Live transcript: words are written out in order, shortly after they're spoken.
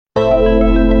I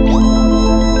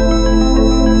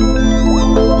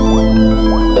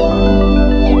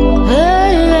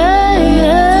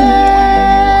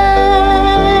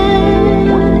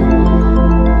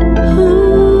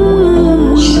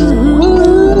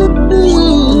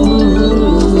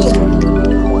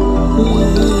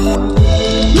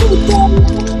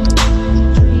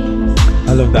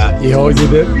love that. He always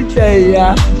did it.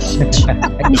 Yeah. In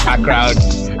the background.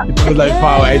 It was like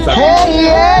far away. It's like, No.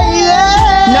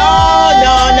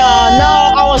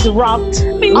 I was robbed.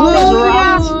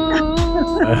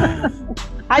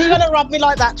 How you gonna rob me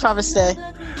like that, Travesty?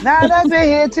 Now that we're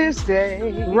here to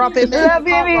stay, Robbing me. loving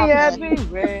Can't me rob me. every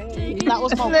way. That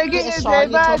was my Taking biggest it song. day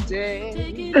by You took-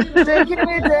 day. Taking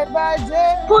it day by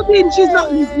day. Pudding, she's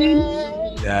not listening.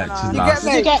 yeah, she's You lost.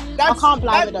 get me? You get, I That's- can't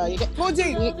blame that- her though. You get,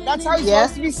 Pudding, that's how it's Yeah.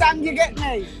 supposed to be sang, you get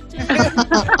me?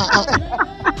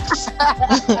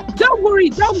 Don't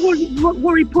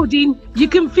worry, Pudding. You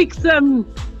can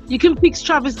fix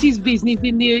Travesty's business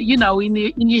in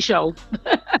your show.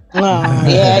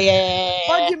 yeah.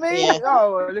 What do you mean? Yeah.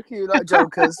 Oh, look at you like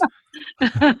jokers.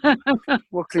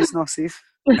 Walkless Nossies.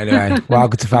 Anyway,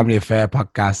 welcome to Family Affair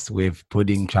podcast with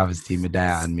Pudding, Travesty,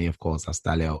 Medea, and me, of course,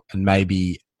 Astalio, and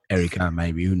maybe Erica.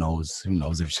 Maybe who knows? Who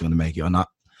knows if she's going to make it or not?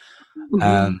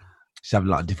 She's having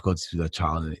a lot of difficulties with her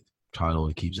child, and the child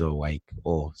always keeps her awake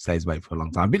or stays awake for a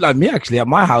long time. A bit like me, actually. At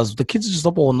my house, the kids are just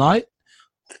up all night.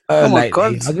 Oh my lately.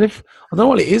 God. I don't know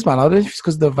what it is, man. I don't know if it's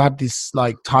because they've had this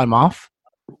like time off.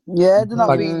 Yeah, they're not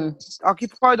Like- being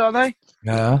occupied, are they?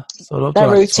 Yeah, so they're up Their to,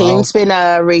 like, routine's been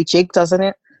rejigged, hasn't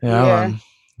it? 12. Yeah, Yeah. man.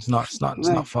 It's not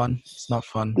No. fun. It's not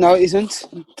fun. No, it isn't.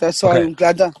 That's why Okay. I'm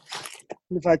glad that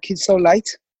we've had kids so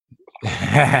late.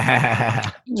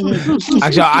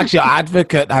 actually, I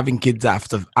advocate having kids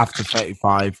after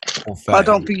 35 or 30. I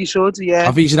don't think you should, yeah. I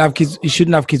think you should have kids. You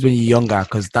shouldn't have kids when you're younger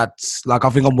because that's like I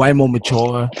think I'm way more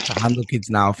mature to handle kids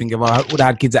now. I think if I would have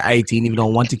had kids at 18, even though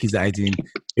I wanted kids at 18,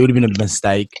 it would have been a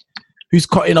mistake. Who's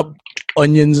cutting up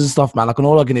onions and stuff, man? Like, and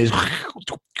all I can do is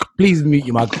please mute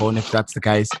your microphone if that's the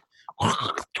case.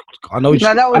 I know it's,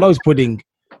 No, that was- I know it's Pudding.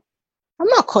 I'm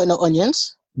not cutting up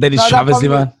onions. Then it's No, that travesty,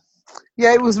 probably- man.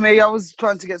 Yeah, it was me. I was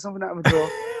trying to get something out of the door.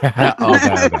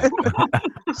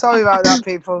 okay. Sorry about that,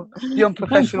 people. The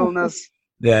unprofessionalness.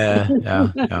 Yeah.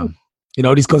 You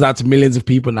know, this goes out to millions of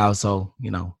people now, so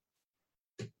you know,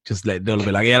 just they'll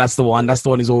be like, yeah, that's the one. That's the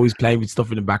one who's always playing with stuff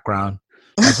in the background.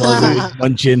 That's always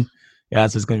munching. Yeah,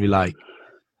 so it's gonna be like.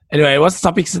 Anyway, what's the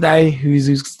topics today?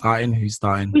 Who's starting? Who's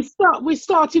starting? We're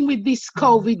starting with this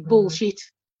COVID bullshit.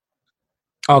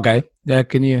 Okay. Yeah,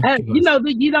 can you? give You us-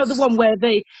 know the one where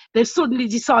they've suddenly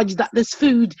decided that there's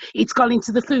food. It's gone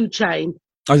into the food chain.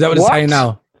 Oh, is that what it's What? saying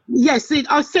now? Yes,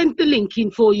 I sent the link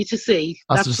in for you to see.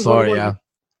 That's the the story, one. yeah.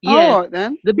 Yeah. All right,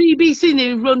 then. The BBC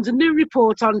News runs a new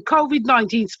report on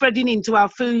COVID-19 spreading into our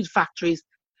food factories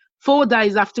 4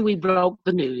 days after we broke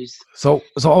the news. So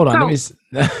hold on. So-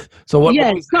 let me so what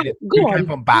Yeah, was so it? go Food on. came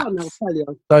from Go on, bats. I'll tell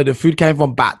you. So the food came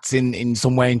from bats in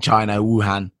somewhere in China,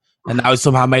 Wuhan, and now it's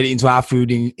somehow made it into our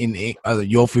food in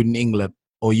your food in England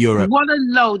or Europe. What a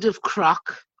load of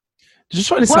crock. Just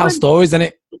trying to Well, sell stories, isn't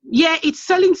it? Yeah, it's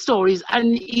selling stories,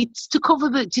 and it's to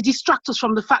distract us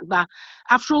from the fact that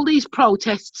after all these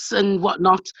protests and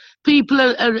whatnot, people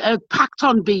are packed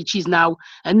on beaches now,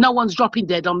 and no one's dropping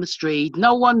dead on the street.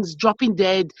 No one's dropping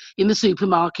dead in the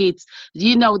supermarkets.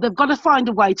 You know, they've got to find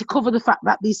a way to cover the fact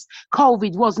that this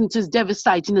COVID wasn't as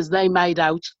devastating as they made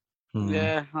out.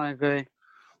 Yeah, I agree.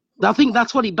 I think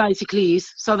that's what it basically is.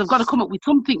 So they've got to come up with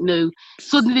something new.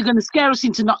 Suddenly they're going to scare us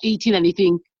into not eating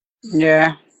anything.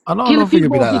 Yeah. I don't Kill a think few it'll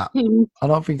be more like that. victims. I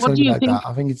don't think it's What gonna do be you like think? that.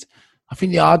 I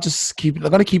think they are just they're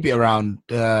gonna keep it around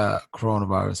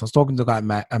coronavirus. I was talking to a guy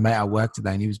I met at work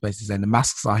today, and he was basically saying the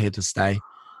masks are here to stay.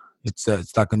 It's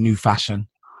like a new fashion.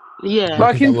 Yeah.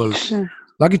 Like Like in,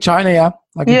 Like in China, yeah.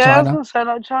 Like in yeah, I was China. going to say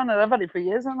like China. They've had it for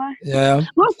years, haven't they? Yeah.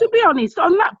 Well, to be honest,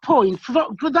 on that point,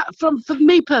 for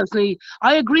me personally,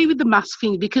 I agree with the mask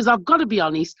thing because I've got to be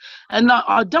honest, and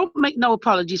I don't make no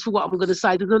apologies for what I'm going to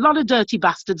say. There's a lot of dirty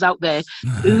bastards out there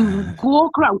who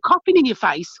walk around coughing in your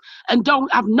face and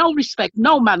don't have no respect,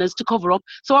 no manners to cover up.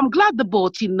 So I'm glad they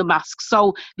bought in the masks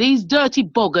so these dirty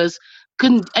buggers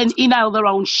can inhale their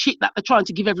own shit that they're trying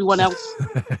to give everyone else.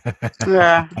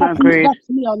 Yeah, I agree. That's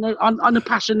me on a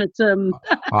passionate rant.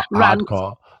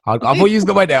 Hardcore. I thought you was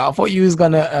gonna wait there. I thought you was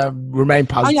gonna remain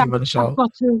positive on the show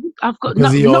I've got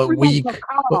because of not your really weak.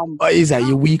 calm. What is that?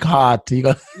 Your weak heart. You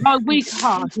got. My weak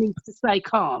heart needs to stay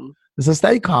calm. So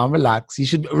stay calm, relax. You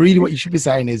should really. What you should be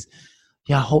saying is,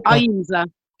 yeah, I hope that Ainza.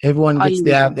 everyone gets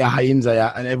Ahimsa. their Ahimsa,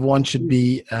 yeah, and everyone should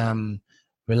be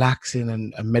relaxing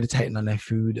and meditating on their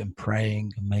food and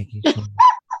praying and making sure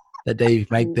that they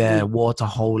make their water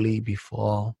holy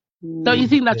before. Don't you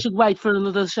think that should wait for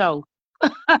another show?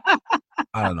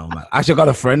 I don't know, man. Actually, I got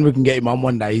a friend. We can get him on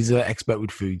one day. He's an expert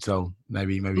with food, so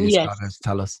maybe he's Yes. going to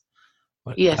tell us.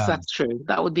 But, Yes, that's true.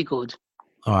 That would be good.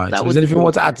 all right. that So would is there anything be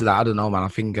more to add to that? I don't know, man. I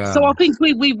think. So I think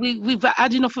we've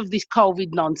had enough of this COVID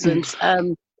nonsense.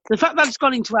 The fact that it's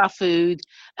gone into our food,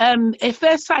 if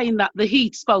they're saying that the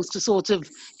heat's supposed to sort of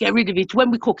get rid of it, when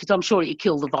we cook it, I'm sure it'll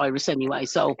kill the virus anyway.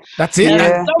 So that's it.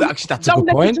 Yeah. Actually, that's a don't good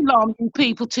let point. it alarm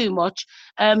people too much.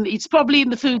 It's probably in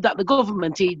the food that the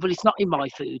government eat, but it's not in my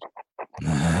food.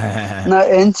 No,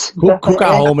 ends. Cook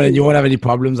at home and you won't have any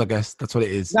problems. I guess that's what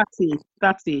it is. That's it.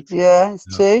 That's it. Yeah,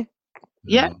 it's true.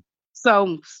 Yeah.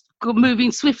 So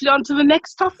moving swiftly on to the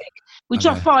next topic, which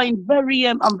I Okay. find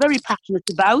I'm very passionate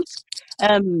about.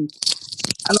 And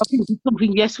I think it's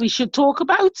something, yes, we should talk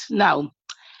about. Now,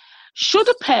 should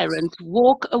a parent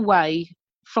walk away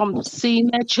from seeing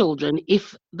their children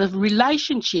if the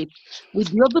relationship with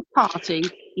the other party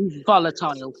is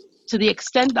volatile to the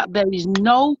extent that there is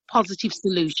no positive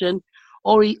solution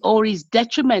or is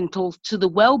detrimental to the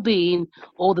well-being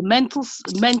or the mental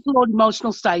or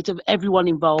emotional state of everyone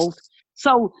involved?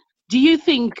 So do you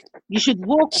think you should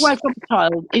walk away from a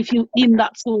child if you're in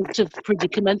that sort of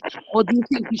predicament, or do you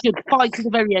think you should fight to the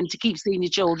very end to keep seeing your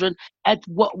children at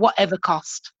whatever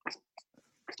cost?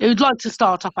 Who'd like to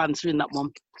start off answering that one?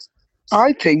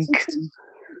 I think,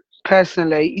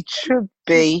 personally, it should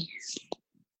be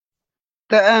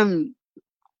that,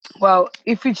 well,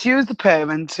 if it's you as the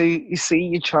parent who you see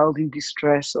your child in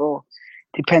distress, or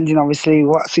depending obviously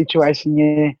what situation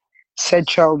your said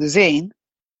child is in,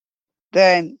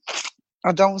 then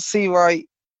I don't see why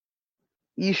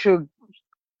you should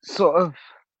sort of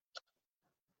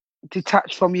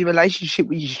detach from your relationship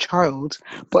with your child.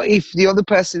 But if the other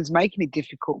person is making it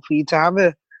difficult for you to have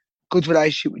a good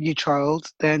relationship with your child,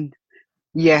 then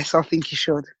yes, I think you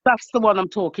should. That's the one I'm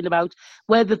talking about,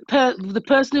 where the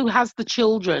person who has the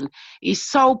children is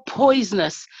so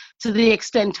poisonous to the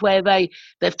extent where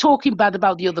they're talking bad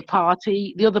about the other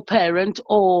party, the other parent,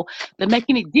 or they're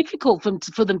making it difficult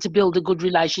for them to build a good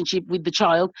relationship with the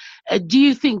child. Do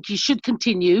you think you should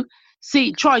continue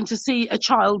trying to see a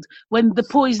child when the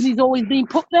poison is always being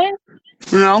put there?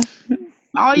 No.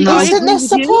 I No. agree Isn't there with you.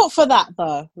 support for that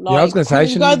though? Like, I was gonna say,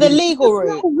 you go shouldn't the you- legal There's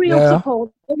route. no real Yeah.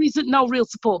 support. There isn't no real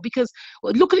support because,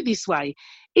 well, look at it this way: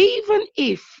 even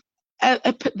if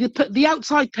the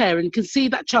outside parent can see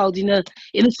that child in a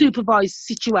supervised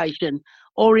situation,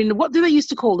 or in what do they used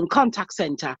to call them, contact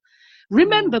centre.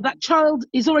 Remember that child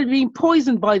is already being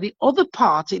poisoned by the other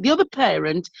party, the other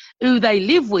parent who they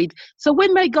live with. So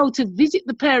when they go to visit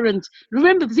the parent,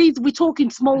 remember we're talking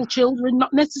small children,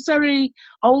 not necessarily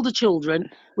older children.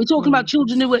 We're talking about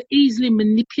children who are easily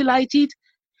manipulated.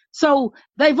 So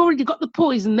they've already got the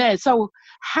poison there. So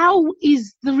how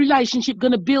is the relationship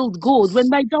going to build good when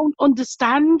they don't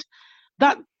understand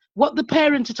that what the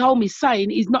parent at home is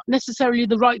saying is not necessarily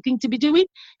the right thing to be doing?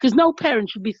 Because no parent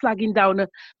should be slagging down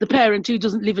the parent who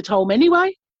doesn't live at home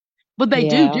anyway. But they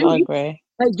do I it. agree.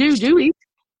 They do it.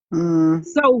 Mm.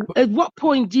 So at what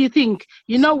point do you think,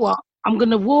 you know what, I'm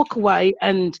going to walk away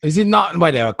and... Is it not?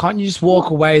 Wait there. Can't you just walk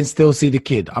away and still see the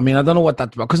kid? I mean, I don't know what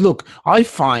that's about. Because look, I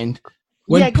find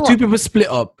when Yeah, go two on. people split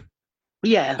up,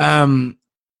 Yeah.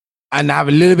 and have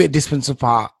a little bit distance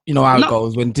apart, you know how No. it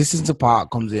goes. When distance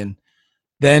apart comes in,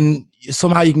 then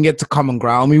somehow you can get to common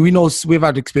ground. I mean, we know we've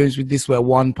had experience with this where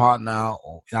one partner,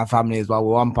 or in our family as well,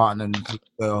 one partner and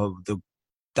the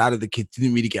dad of the kid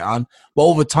didn't really get on. But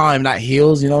over time, that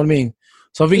heals. You know what I mean?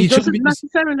 So I think It it should doesn't be.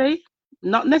 necessarily.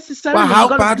 Not necessarily. Well, You how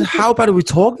gotta- bad are we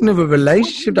talking of a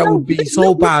relationship that No, would be look,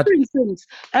 so bad? For instance,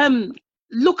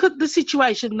 look at the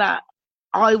situation that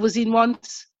I was in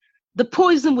once. The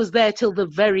poison was there till the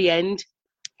very end.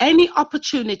 Any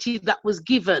opportunity that was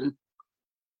given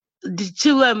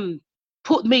to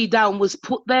put me down was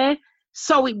put there.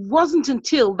 So it wasn't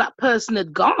until that person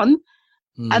had gone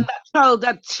and that child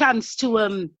had chance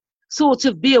to sort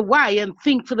of be away and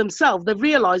think for themselves, they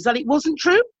realised that it wasn't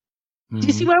true. Do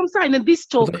you see what I'm saying? And this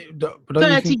took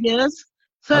 30 years.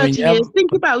 30 yeah, years.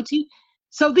 Think about it.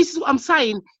 So this is what I'm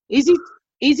saying. Is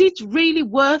it really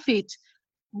worth it?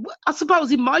 I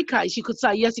suppose in my case, you could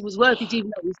say, yes, it was worth it, even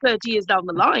though it was 30 years down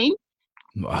the line.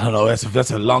 I don't know.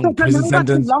 That's a long But prison that's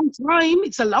sentence. a long time.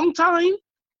 It's a long time.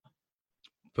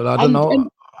 But I don't And- know. and-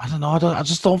 I don't know. I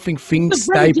just don't think things It's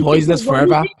a very stay poisonous difficult one,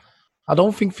 forever. isn't I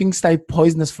don't think things stay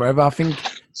poisonous forever. I think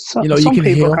So, You know, you some can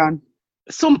people heal. can.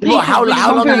 Some people. well, how really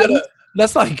long are you don't. gonna?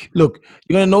 That's like, look,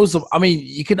 you're gonna know some. I mean,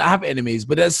 you can have enemies,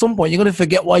 but at some point, you're gonna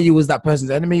forget why you was that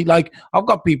person's enemy. Like, I've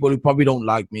got people who probably don't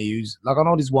like me. Who's like, I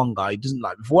know this one guy, he doesn't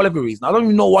like me for whatever reason. I don't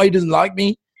even know why he doesn't like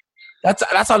me.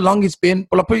 That's how long it's been.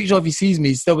 But I'm pretty sure if he sees me,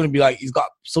 he's still gonna be like, he's got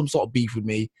some sort of beef with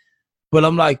me. But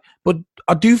I'm like, but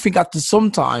I do think after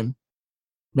some time,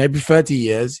 maybe 30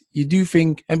 years, you do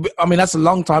think, and I mean that's a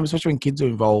long time, especially when kids are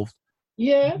involved.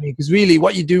 Yeah. Because really,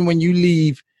 what you're doing when you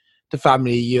leave the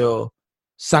family, you're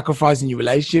sacrificing your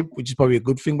relationship, which is probably a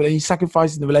good thing. But then you're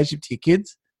sacrificing the relationship to your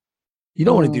kids. You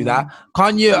don't want to do that,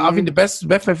 can't you? I think the best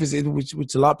method is,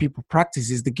 which a lot of people practice,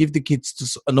 is to give the kids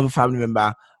to another family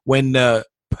member when the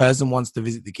person wants to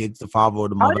visit the kids, the father or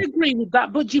the mother. I agree with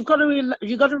that, but you've got to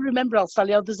remember,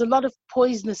 Alsalio, there's a lot of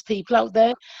poisonous people out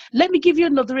there. Let me give you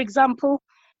another example.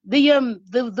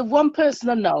 The one person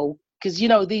I know, because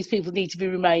these people need to be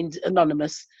remained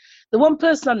anonymous. The one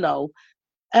person I know,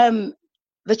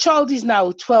 the child is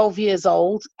now 12 years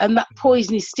old, and that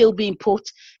poison is still being put,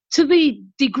 to the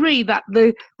degree that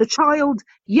the child,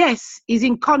 yes, is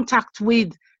in contact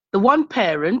with the one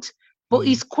parent, but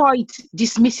is quite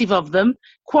dismissive of them,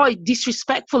 quite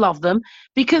disrespectful of them,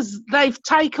 because they've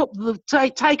taken up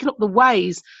the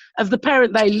ways of the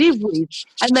parent they live with,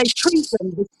 and they treat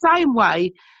them the same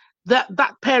way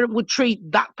that parent would treat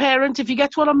that parent, if you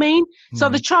get what I mean. So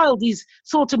the child is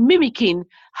sort of mimicking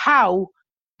how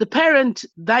the parent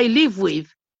they live with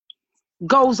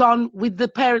goes on with the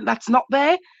parent that's not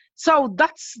there. So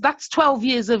that's 12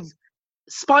 years of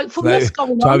spitefulness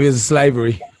going on. 12 years of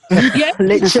slavery. Yeah,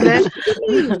 Literally.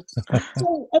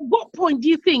 So at what point do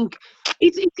you think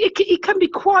it can be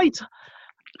quite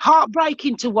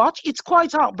heartbreaking to watch? It's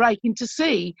quite heartbreaking to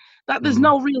see that there's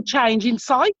no real change in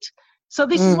sight. So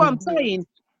this is what I'm saying.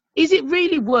 Is it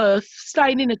really worth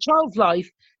staying in a child's life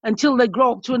until they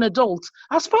grow up to an adult?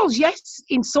 I suppose, yes,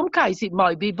 in some cases it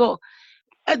might be, but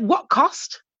at what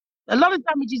cost? A lot of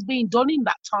damage is being done in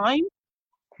that time.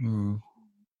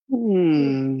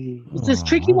 It's a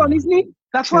tricky one, isn't it?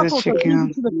 That's why I thought I'd bring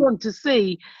it to the front to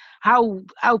see how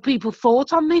people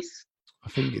thought on this. I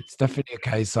think it's definitely a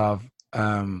case of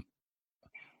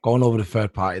going over the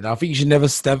third party. I think you should never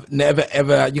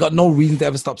ever. You got no reason to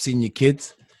ever stop seeing your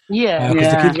kids. Yeah,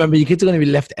 because the kids, remember, your kids are going to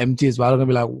be left empty as well. They're going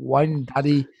to be like, "Why didn't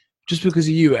Daddy?" Just because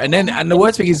of you. And the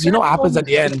worst thing is, what happens at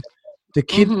the end? The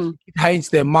kid hates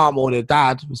their mom or their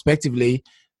dad, respectively,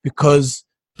 because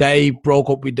they broke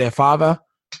up with their father,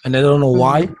 and they don't know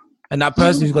why. And that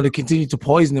person who's going to continue to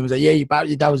poison them and say, "Yeah,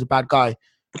 your dad was a bad guy."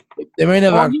 They may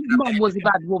never. Your mom was a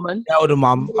bad woman. Yeah, or the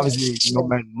mom. Obviously,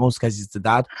 in most cases, it's the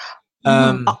dad.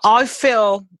 I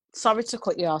feel, sorry to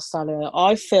cut you off, Salah.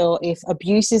 I feel if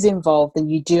abuse is involved, then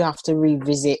you do have to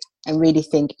revisit and really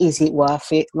think, is it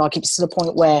worth it? Like, it's to the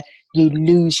point where you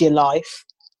lose your life.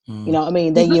 You know what I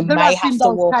mean? Then you may have to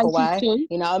walk away. Too.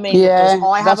 You know what I mean? Yeah, because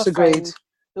I have a agreed. friend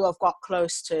who I've got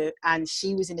close to, and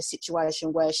she was in a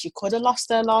situation where she could have lost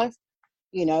her life,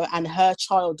 and her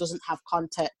child doesn't have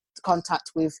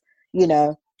contact with,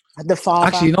 the father.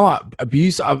 Actually, you know what?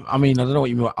 Abuse. I mean, I don't know what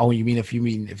you mean. Oh, you mean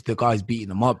if the guy's beating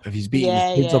them up, if he's beating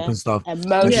his kids up and stuff,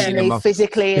 emotionally,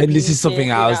 physically. Then this is something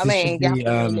else.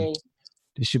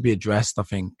 This should be addressed. I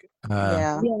think.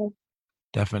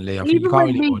 Definitely. I think even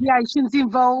when mediation's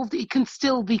involved, it can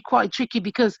still be quite tricky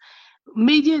because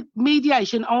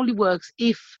mediation only works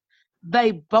if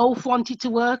they both want it to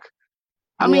work.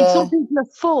 I mean, some people are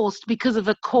forced because of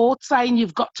a court saying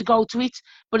you've got to go to it,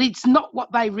 but it's not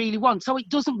what they really want. So it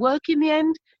doesn't work in the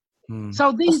end.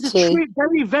 So these are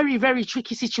very, very, very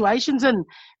tricky situations, and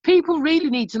people really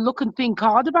need to look and think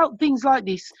hard about things like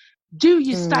this. Do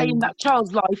you stay in that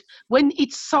child's life when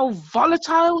it's so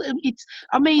volatile?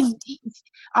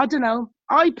 I don't know.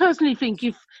 I personally think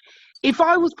if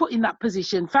I was put in that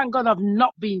position, thank God I've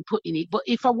not been put in it, but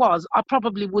if I was, I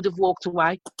probably would have walked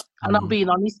away. And I'm being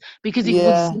honest, because it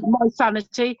would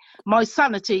my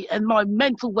sanity and my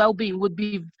mental well-being would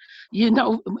be,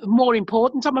 more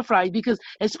important, I'm afraid, because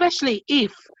especially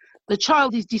if the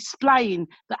child is displaying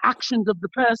the actions of the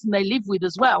person they live with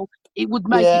as well, it would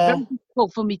make it very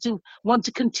difficult for me to want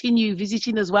to continue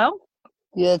visiting as well.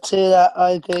 Yeah, to that,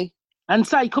 I agree. And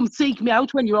say, come seek me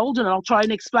out when you're older and I'll try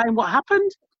and explain what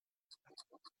happened.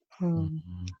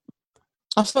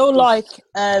 I feel like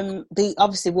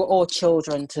obviously we're all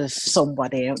children to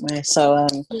somebody, aren't we? So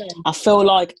I feel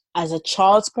like as a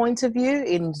child's point of view,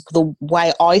 in the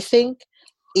way I think,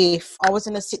 if I was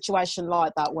in a situation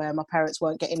like that where my parents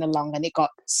weren't getting along and it got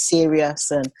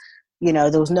serious and,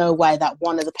 there was no way that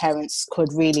one of the parents could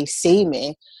really see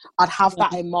me, I'd have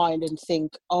that in mind and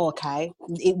think, oh, okay,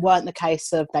 it weren't the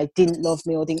case of they didn't love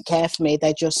me or didn't care for me.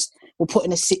 They just were put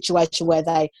in a situation where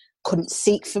they couldn't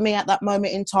seek for me at that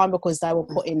moment in time because they were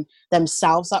putting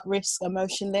themselves at risk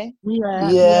emotionally.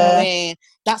 I mean,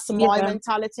 that's my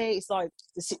mentality. It's like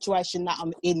the situation that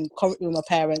I'm in currently with my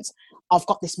parents. I've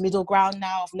got this middle ground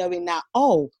now of knowing that,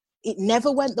 oh, it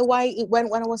never went the way it went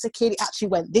when I was a kid. It actually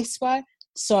went this way.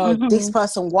 So this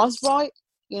person was right.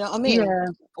 You know what I mean? Yeah.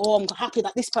 Or I'm happy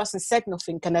that this person said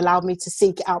nothing and allowed me to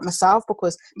seek it out myself,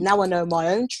 because now I know my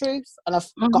own truth and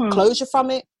I've got closure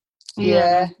from it.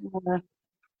 Yeah.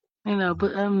 You know,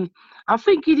 but I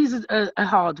think it is a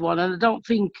hard one, and I don't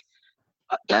think.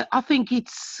 I think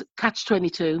it's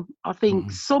catch-22. I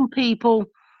think some people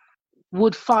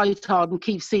would fight hard and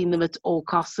keep seeing them at all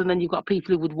costs, and then you've got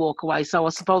people who would walk away. So I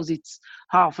suppose it's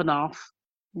half and half.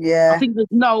 Yeah. I think there's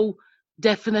no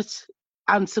definite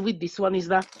answer with this one, is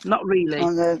there? Not really.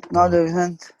 No, there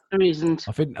isn't. There isn't.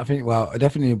 I think. Well,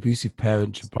 definitely an abusive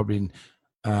parent should probably,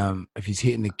 if he's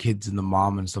hitting the kids and the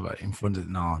mom and stuff like in front of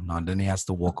then he has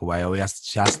to walk away, or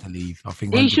she has to leave. I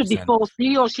think 100%.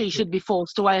 He or she should be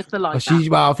forced away if they like that.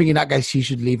 Well, I think in that case she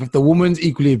should leave. If the woman's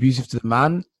equally abusive to the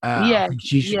man, I think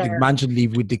the man should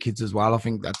leave with the kids as well. I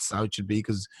think that's how it should be,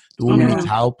 because the woman needs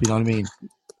help. You know what I mean?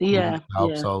 Yeah.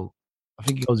 So I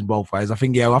think it goes in both ways. I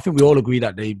think we all agree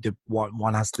that the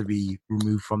one has to be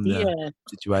removed from the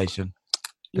situation.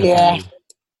 Definitely.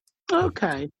 Yeah.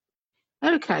 Okay.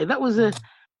 That was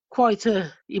quite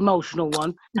a emotional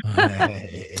one.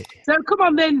 So come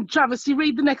on then, Travis, you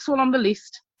read the next one on the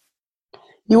list.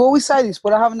 You always say this,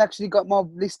 but I haven't actually got my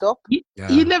list up. You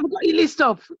never got your list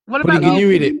up. What about you? You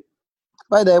read it?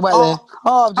 Right there. Oh,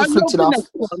 I've just flipped it off.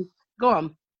 Go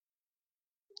on.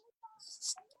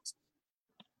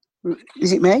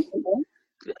 Is it me?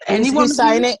 Anyone who's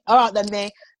saying it? All right, then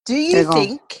me. Do you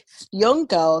think young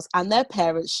girls and their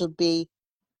parents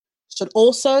should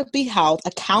also be held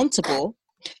accountable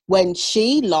when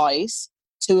she lies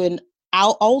to an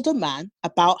older man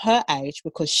about her age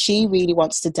because she really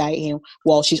wants to date him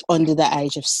while she's under the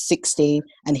age of 16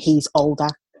 and he's older?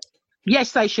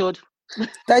 Yes, they should.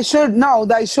 They should. No,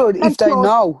 they should. If they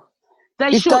know.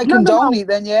 If they condone it,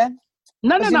 then yeah.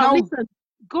 No. Listen.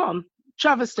 Go on.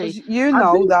 Travesty. You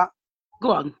know that. Go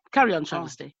on. Carry on,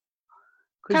 Travesty.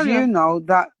 Because you know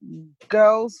that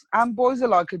girls and boys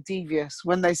alike are devious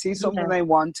when they see something they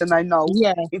want and they know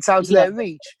it's out of their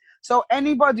reach. So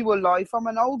anybody will lie, from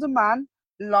an older man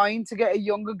lying to get a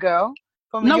younger girl,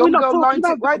 from a young girl lying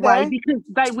to right there, because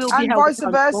they will be and vice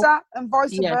versa, and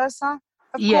vice versa.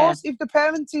 Of course, if the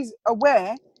parent is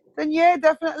aware, then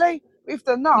definitely. If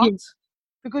they're not,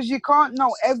 because you can't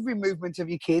know every movement of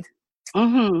your kid.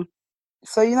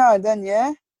 So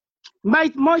then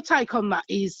My take on that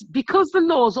is, because the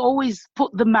laws always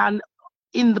put the man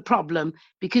in the problem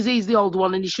because he's the older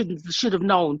one and he should have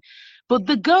known. But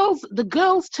the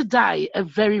girls today are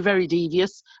very, very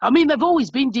devious. I mean, they've always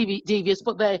been devious,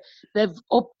 but they've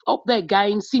up their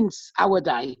game since our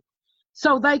day.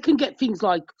 So they can get things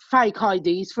like fake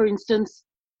IDs, for instance.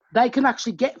 They can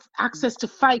actually get access to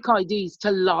fake IDs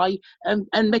to lie and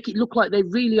make it look like they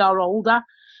really are older.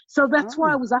 So that's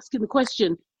why I was asking the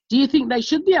question, do you think they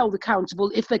should be held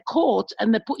accountable if they're caught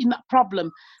and they're put in that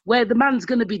problem where the man's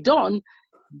going to be done?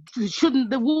 Shouldn't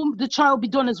the child be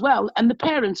done as well, and the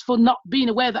parents for not being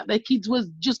aware that their kids was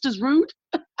just as rude?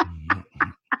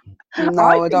 No,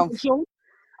 I don't.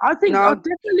 I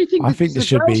definitely think. I think there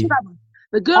should be.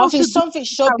 Something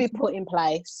should be put in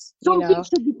place. Something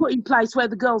should be put in place where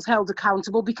the girls held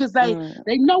accountable, because they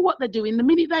know what they're doing. The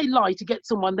minute they lie to get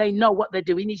someone, they know what they're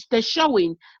doing. They're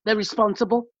showing they're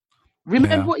responsible.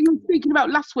 Remember what you were speaking about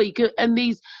last week and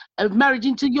these marriage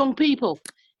into young people.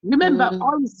 Remember,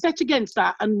 I was set against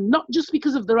that, and not just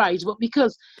because of their age, but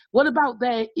because what about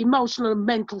their emotional and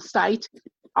mental state?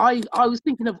 I was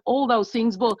thinking of all those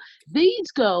things, but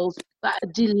these girls that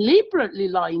are deliberately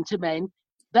lying to men,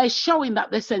 they're showing that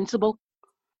they're sensible.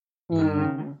 Be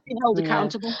held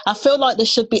accountable. I feel like they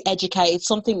should be educated.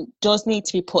 Something does need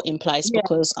to be put in place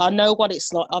because I know what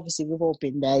it's like. Obviously, we've all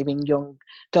been there, even young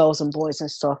girls and boys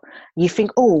and stuff. You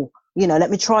think, let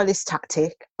me try this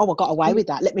tactic. Oh, I got away with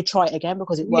that. Let me try it again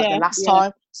because it worked the last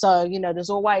time. So, there's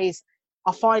always,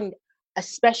 I find,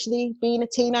 especially being a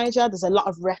teenager, there's a lot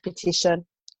of repetition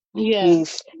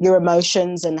with your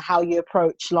emotions and how you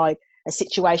approach like a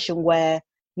situation where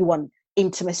you want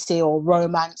intimacy or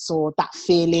romance or that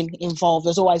feeling involved.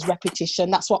 There's always repetition.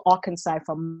 That's what I can say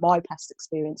from my past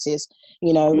experiences,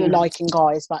 liking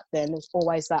guys back then. There's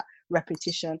always that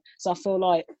repetition. So I feel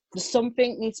like there's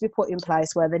something needs to be put in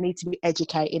place where they need to be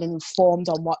educated and informed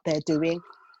on what they're doing.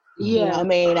 You know what I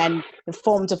mean? And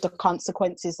informed of the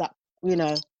consequences that,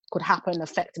 could happen,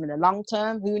 affect them in the long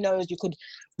term. Who knows? You could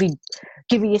be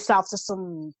giving yourself to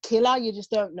some killer. You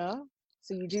just don't know.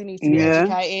 So you do need to be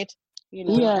educated.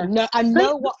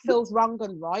 Know what feels wrong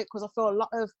and right, because I feel a lot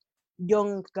of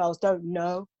young girls don't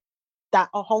know that,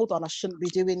 hold on, I shouldn't be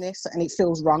doing this, and it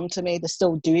feels wrong to me. They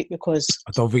still do it because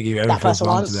I don't think it ever feels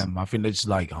wrong to them. I think they're just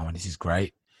like, oh, this is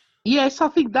great. Yes, I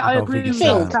think that I I don't think agree it's with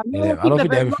you. Think. Tanya. I don't think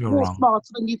they They're a ever lot feel more wrong. smarter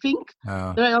than you think.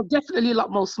 Uh, They are definitely a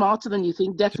lot more smarter than you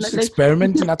think. just Definitely.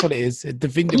 experimenting. That's what it is. The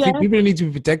thing Yeah. people who need to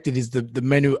be protected is the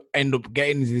men who end up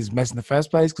getting into this mess in the first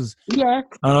place. Because Yeah.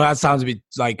 I know that sounds a bit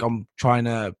like I'm trying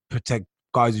to protect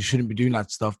guys who shouldn't be doing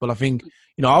that stuff, but I think,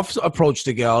 I've approached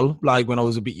a girl like when I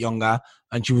was a bit younger,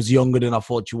 and she was younger than I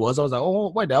thought she was. I was like,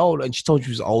 oh, wait, how old? And she told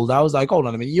she was old. I was like, hold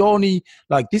on a minute, you're only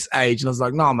like this age, and I was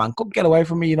like, nah, man, get away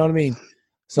from me. You know what I mean?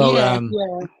 So, Yeah.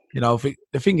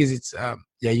 the thing is, it's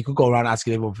you could go around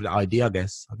asking everyone for the ID. I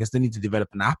guess they need to develop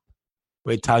an app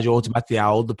where it tells you automatically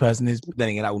how old the person is. But then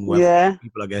again, that wouldn't work for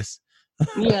people, I guess.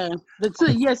 Yeah. That's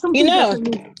it. Yeah. Something You know,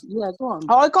 definitely. Yeah. Go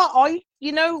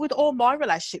on. with all my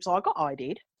relationships, I got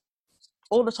ID'd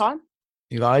all the time.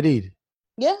 You got ID'd?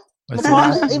 Yeah. Let's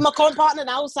My see that. partner, my current partner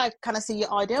now was like, "Can I see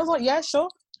your ID?" I was like, "Yeah, sure."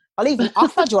 I'll even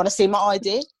offer, "Do you want to see my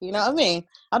ID?" You know what I mean?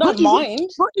 I don't mind.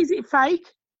 Is it fake?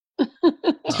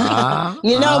 Mine's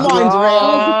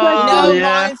real.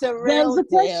 yeah. Mine's a real There's a deal.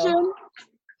 question.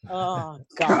 Oh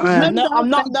Come God! on. I'm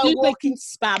not They no do make walking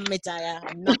spam, Medea.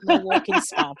 I'm not no walking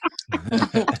spam.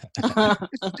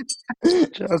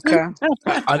 Joker.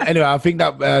 Anyway, I think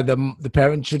that the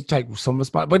parents should take some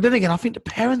responsibility. But then again, I think the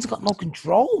parents got no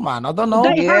control, man. I don't know.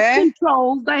 They have Yeah.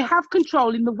 control. They have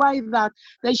control in the way that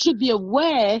they should be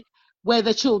aware where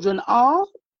the children are.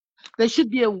 They should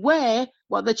be aware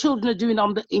what the children are doing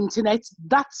on the internet.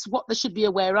 That's what they should be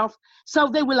aware of. So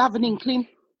they will have an inkling.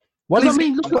 What Because is I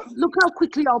mean, look how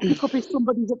quickly I'll pick up if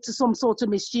somebody's up to some sort of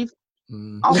mischief.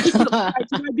 I'll pick it up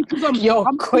straight away because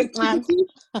I'm quick, man.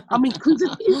 I'm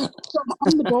inquisitive. So I'm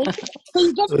on the ball. So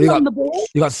you got to be on the ball.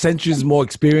 You got centuries more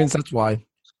experience. That's why.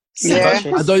 Yeah.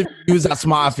 I don't use that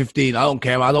smart at 15. I don't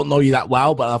care. I don't know you that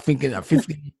well, but I'm thinking at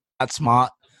 15, that's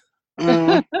smart.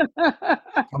 I'm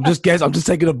just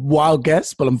taking a wild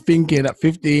guess, but I'm thinking at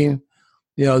 15,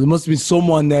 there must be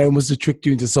someone there who must have tricked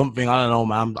you into something. I don't know,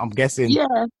 man. I'm guessing. Yeah.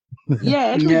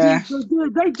 Yeah, they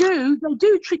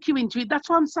do trick you into it. That's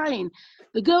what I'm saying.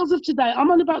 The girls of today, I'm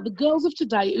on about the girls of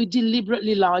today who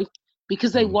deliberately lie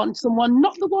because they want someone,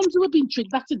 not the ones who have been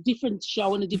tricked. That's a different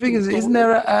show and a The different thing is, story. isn't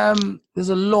there there's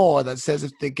a law that says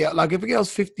if a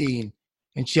girl's 15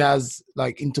 and she has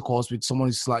like intercourse with someone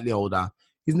who's slightly older,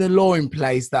 isn't there a law in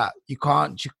place that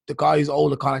the guy who's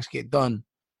older can't actually get done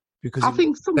because I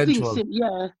think something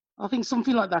consensual? I think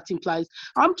something like that in place.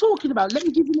 I'm talking about, let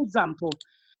me give you an example.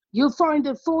 You'll find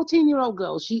a 14-year-old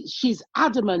girl, she's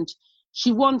adamant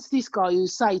she wants this guy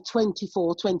who's, say,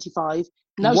 24, 25.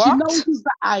 Now, she knows he's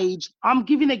that age. I'm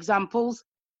giving examples.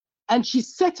 And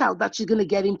she's set out that she's going to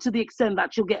get him to the extent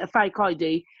that she'll get a fake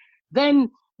ID.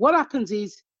 Then what happens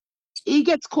is he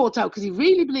gets caught out because he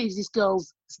really believes this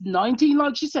girl's 19,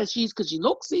 like she says she is, because she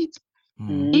looks it.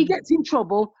 He gets in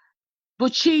trouble,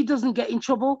 but she doesn't get in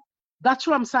trouble. That's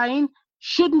what I'm saying.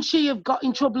 Shouldn't she have got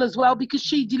in trouble as well because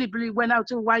she deliberately went out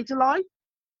of her way to lie?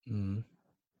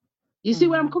 You see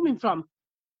where I'm coming from?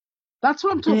 That's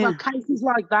what I'm talking about, cases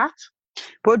like that.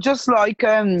 But just like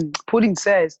Pudding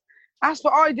says, ask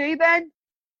for ID then.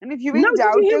 And if you're in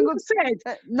doubt, then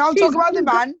go talk about the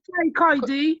man. Fake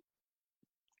ID.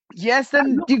 Yes,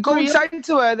 then you go and say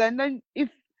to her then if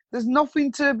there's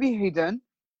nothing to be hidden,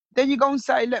 then you go and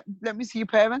say, let me see your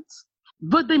parents.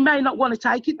 But they may not want to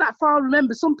take it that far.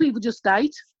 Remember, some people just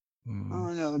date.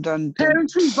 Oh no, don't.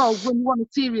 Parents are involved when you want a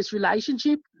serious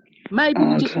relationship. Maybe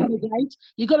you just want to date.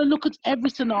 You got to look at every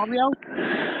scenario.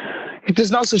 If there's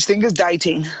no such thing as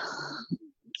dating.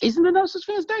 Isn't there no such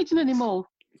thing as dating anymore?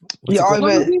 Yeah,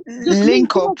 either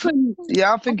link up.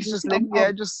 Yeah, I think it's just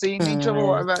just seeing each other,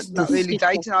 whatever. Not really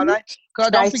dating, are they? Because I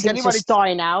don't think anybody's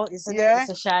dying out. It's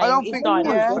a shame. I don't think dying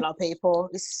out for a lot of people.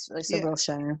 It's a real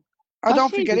shame. I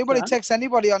don't think anybody texts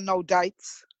anybody on no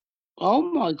dates. Oh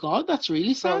my God, that's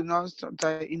really sad. So no, it's not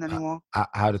dating anymore.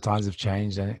 How the times have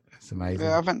changed, eh? It's amazing.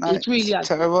 Yeah, I think it's really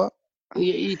terrible.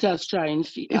 It has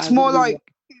changed. It's more like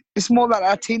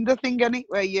a Tinder thing, isn't it?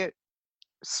 Where you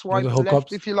swipe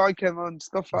left if you like them and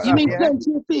stuff like that. You mean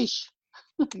plenty of fish?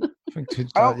 I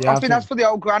think that's for the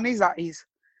old grannies, that is.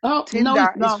 Oh, Tinder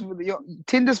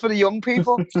Tinder's for the young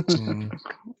people.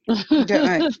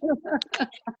 Get me?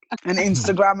 And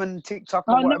Instagram and TikTok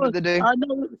or whatever they do.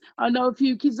 I know a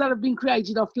few kids that have been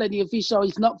created off plenty of fish, so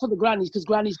it's not for the grannies because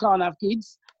grannies can't have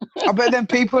kids. I bet them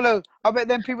people are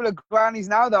grannies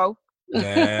now though.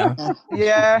 Yeah.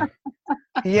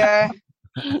 Yeah.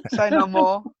 Say no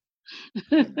more.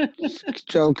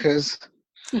 Jokers.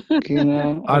 I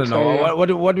don't know.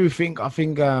 What do we think? I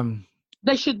think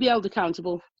they should be held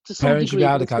accountable to some parents degree. Should be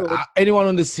held accountable. Anyone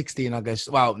under 16, I guess.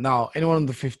 Well, no, anyone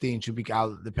under 15 should be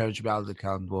the parents should be held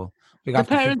accountable. think The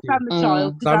after parents 15. and the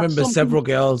child. So I remember several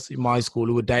girls in my school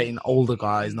who were dating older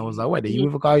guys, and I was like, wait, are you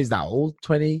with a guy who's that old,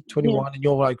 20, 21, and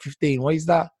you're like 15? What is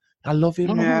that? I love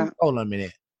him. Yeah. Hold on a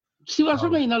minute. See what I Oh.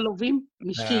 mean? I love him.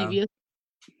 Mischievous.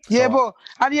 Yeah, So-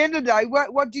 but at the end of the day,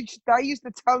 what did they used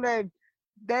to tell them?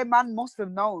 Their man must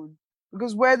have known,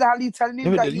 because where the hell are you telling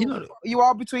him Yeah, but that you know- you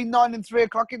are between 9 and 3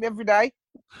 o'clock in every day?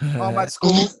 I'm at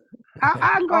school.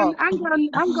 Hang Oh.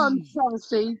 on,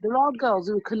 Chelsea. There are girls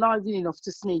who are conniving enough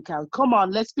to sneak out. Come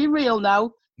on, let's be real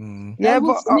now. Mm. Yeah, They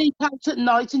will but sneak out at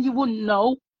night and you wouldn't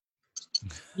know.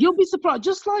 You'll be surprised.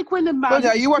 Just like when a man...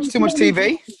 Claudia, you watch too much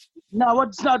TV. No,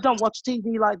 I don't watch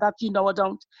TV like that. You know I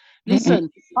don't. Listen,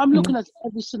 I'm looking at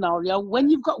every scenario. When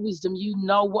you've got wisdom, you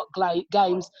know what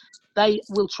games they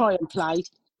will try and play.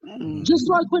 Just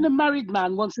like when a married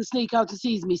man wants to sneak out to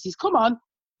see his missus. Come on.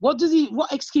 What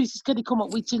excuses can he come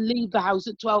up with to leave the house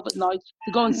at 12 at night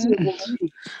to go and see a woman?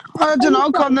 I don't know.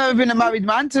 I've never been a married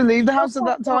man to leave the house at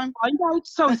that time. Find out.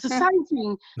 So it's the same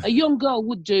thing a young girl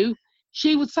would do.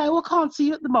 She would say, well, I can't see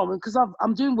you at the moment because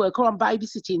I'm doing work or I'm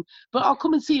babysitting, but I'll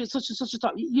come and see you at such and such a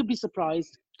time. You'd be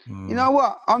surprised. You know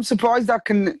what? I'm surprised I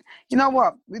can. You know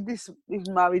what? With this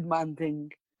married man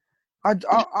thing,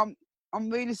 I'm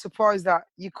really surprised that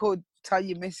you could tell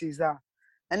your missus that,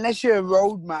 unless you're a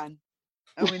road man,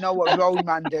 and we know what road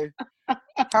man do.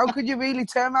 How could you really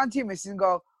turn around to your missus and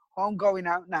go, oh, "I'm going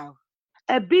out now"?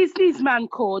 A businessman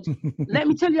could. Let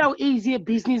me tell you how easy a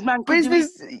businessman could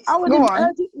Business. do it. I would Go have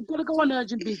on. got to go on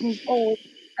urgent business, or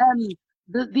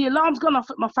the alarm's gone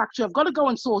off at my factory. I've got to go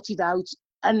and sort it out,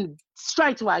 and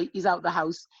straight away he's out the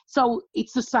house. So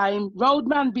it's the same.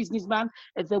 Roadman, businessman.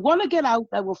 If they want to get out,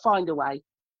 they will find a way.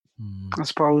 I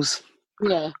suppose.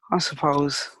 Yeah. I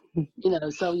suppose. You know.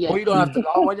 So yeah. Well, you don't have to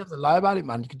lie. Why do you have to lie about it,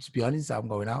 man? You can just be honest. I'm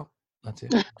going out. That's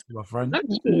it. My friend.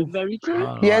 That's true. Very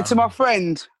true. Yeah, to my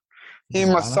friend. He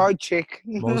my side chick.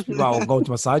 Most people are going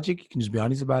to my side chick. You can just be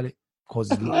honest about it.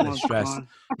 Causes a lot of stress. God.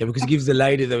 Yeah, because it gives the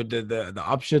lady the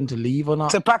option to leave or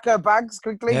not. To pack her bags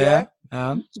quickly. Yeah.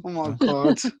 Yeah. Oh my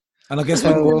God. And I guess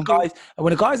when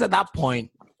the guy's at that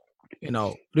point, you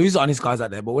know, there's honest guys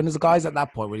out there, but when there's a guy's at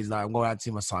that point where he's like, I'm going out to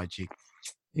see my side chick,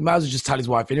 he might as well just tell his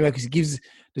wife anyway, because he gives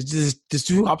there's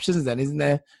two options then, isn't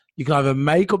there? You can either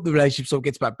make up the relationship so it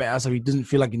gets back better, so he doesn't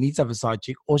feel like he needs to have a side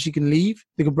chick, or she can leave.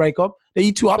 They can break up. They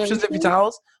need two options every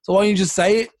house. So why don't you just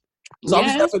say it? So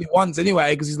obviously that's what he wants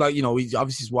anyway, because he's like, you know, he's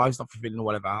obviously his wife's not fulfilling or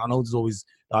whatever. I know there's always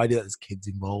the idea that there's kids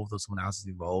involved or someone else is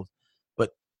involved,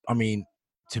 but I mean,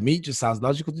 to me, it just sounds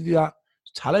logical to do that.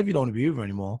 Just tell her if you don't want to be with her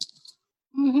anymore.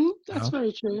 That's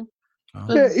very true. Oh.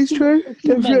 Yeah, it's true.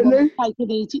 Definitely. Take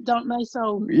and eat it, don't they?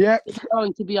 So Yeah. it's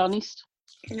going to be honest.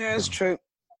 Yeah, it's true.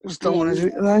 Just don't want to do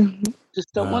it though.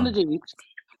 Just don't want to do it.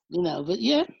 You know, but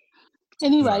yeah.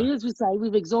 Anyway, as we say,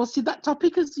 we've exhausted that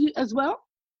topic as well.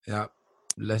 Yeah.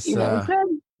 Let's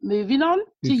moving on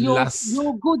to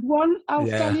your good one,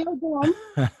 Alfredo. Go on.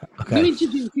 Okay. You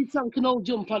introduce it so we can all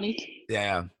jump on it.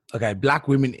 Yeah. Okay. Black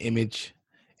women image.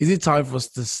 Is it time for us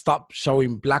to stop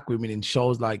showing black women in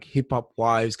shows like Hip Hop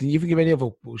Wives? Can you think of any other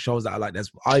shows that are like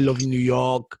this? I Love You New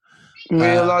York.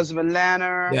 Real Lives of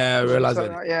Atlanta. Yeah, Real Lives of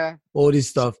Atlanta. Yeah. All this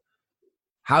stuff.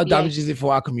 How damaged is it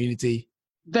for our community?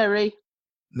 Very.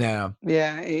 Yeah,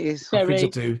 it is. I think so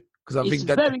too. Because I think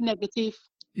that very negative.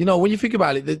 You know, when you think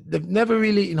about it, they've never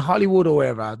really, in Hollywood or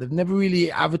wherever, they've never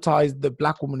really advertised the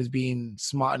black woman as being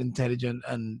smart and intelligent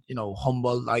and, you know,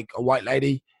 humble like a white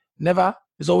lady. Never.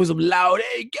 It's always a loud,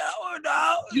 hey, go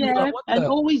now. Yeah, and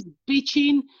always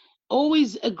bitching,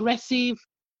 always aggressive,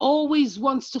 always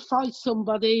wants to fight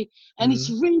somebody. And it's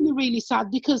really, really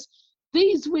sad because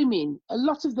these women, a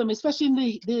lot of them, especially in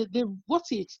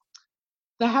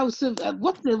the House of,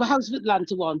 the House of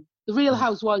Atlanta one, the Real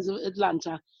Housewives of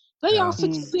Atlanta, they are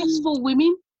successful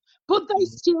women, but they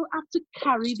still have to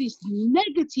carry this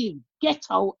negative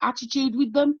ghetto attitude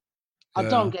with them. I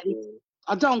don't get it.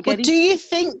 But do you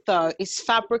think though it's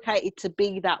fabricated to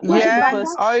be that way? Yeah,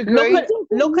 because I agree.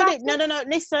 Look at it. No.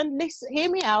 Listen.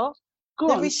 Hear me out.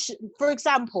 For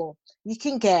example, you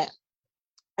can get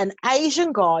an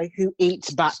Asian guy who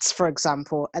eats bats, for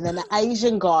example, and then an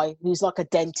Asian guy who's like a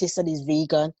dentist and he's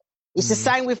vegan. It's the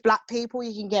same with black people.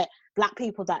 You can get black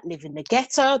people that live in the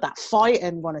ghetto, that fight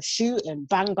and want to shoot and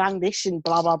bang this and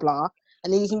blah blah blah,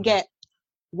 and then you can get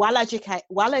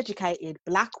well-educated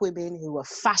black women who are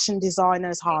fashion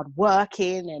designers,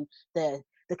 hard-working, and they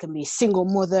can be single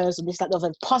mothers and this, that,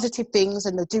 other positive things,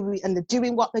 and they're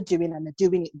doing what they're doing, and they're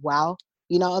doing it well.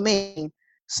 You know what I mean?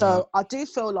 So I do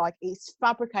feel like it's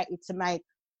fabricated to make,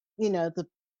 you know,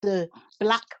 the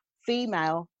black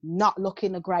female not look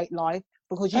in a great life,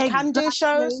 because you can do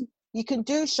shows. You can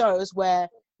do shows where,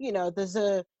 you know, there's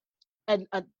a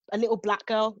a little black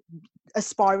girl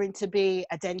aspiring to be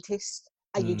a dentist,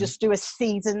 and you just do a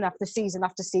season after season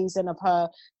after season of her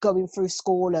going through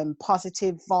school and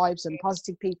positive vibes and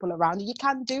positive people around you. You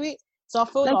can do it. So I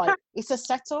feel like it's a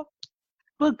setup.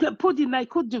 But Pudding, they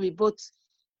could do it, but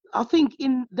I think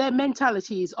in their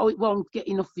mentality is, it won't get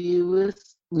enough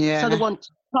viewers. Yeah. So they want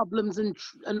problems and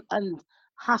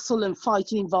hassle and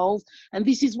fighting involved. And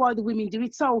this is why the women do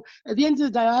it. So at the end of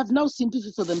the day, I have no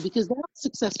sympathy for them because they're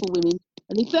successful women.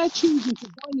 And if they're choosing to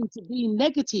go into being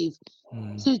negative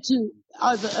to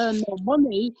either earn more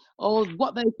money or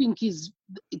what they think is,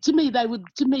 to me, they're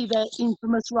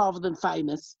infamous rather than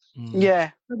famous. Yeah.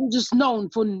 So they're just known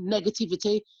for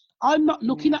negativity. I'm not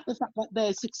looking at the fact that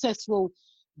they're successful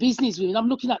business women. I'm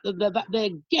looking at that they're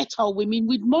ghetto women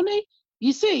with money,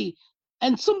 you see.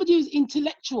 And somebody who's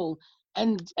intellectual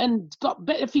and got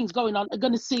better things going on are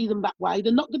going to see them that way.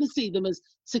 They're not going to see them as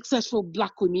successful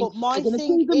black women. But my they're going to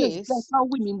thing see them is, as ghetto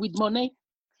women with money.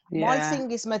 My thing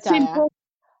is, Medea. Simple.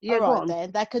 Yeah, all right,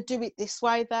 then they could do it this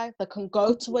way though. They can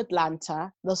go to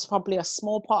Atlanta. There's probably a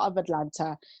small part of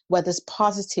Atlanta where there's a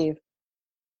positive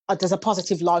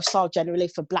lifestyle generally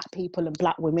for black people and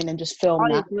black women, and just film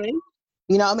that. Agree.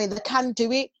 You know what I mean? They can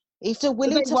do it. If they're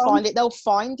willing to find it, they'll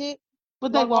find it.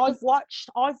 But they won't. I've watched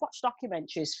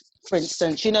documentaries, for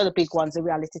instance, you know, the big ones, the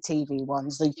reality TV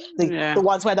ones, the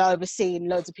ones where they're overseeing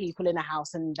loads of people in a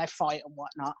house and they fight and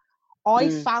whatnot. I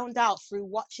found out through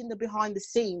watching the behind the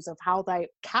scenes of how they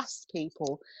cast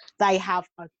people. They have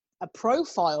a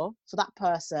profile for that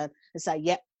person and say,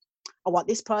 yep, I want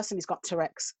this person, he's got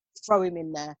Tourette's, throw him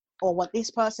in there. Or I want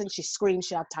this person, she screams,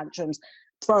 she had tantrums,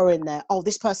 throw her in there. Oh,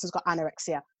 this person's got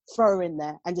anorexia, throw her in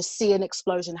there, and just see an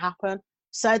explosion happen.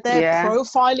 So they're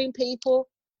profiling people.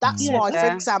 That's why,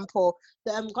 for example,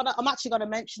 I'm actually going to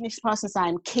mention this person's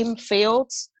name, Kim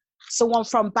Fields, someone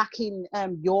from back in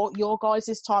your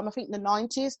guys' time, I think the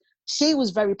 90s. She was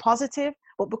very positive,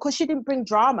 but because she didn't bring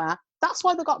drama, that's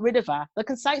why they got rid of her. They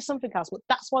can say something else, but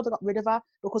that's why they got rid of her,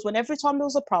 because every time there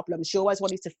was a problem, she always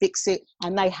wanted to fix it,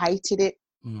 and they hated it.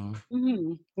 You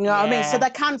know what I mean? So they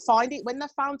can find it. When they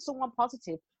found someone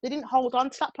positive, they didn't hold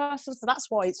on to that person, so that's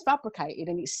why it's fabricated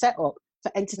and it's set up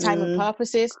for entertainment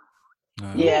purposes.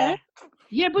 Yeah,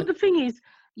 but the thing is,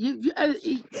 you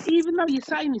even though you're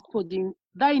saying this, Pudding,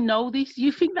 they know this.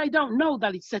 You think they don't know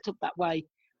that it's set up that way,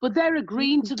 but they're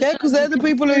agreeing to the because they're the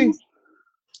people who.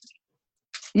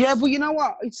 Yeah, but you know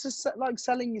what? It's just like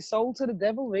selling your soul to the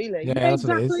devil, really. Yeah, that's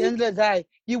what it is. At the end of the day,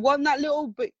 you want that little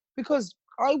bit, because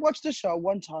I watched a show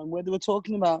one time where they were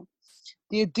talking about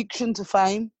the addiction to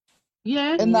fame.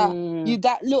 Yeah, and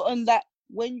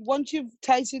once you've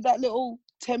tasted that little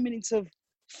 10 minutes of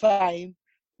fame,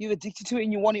 you're addicted to it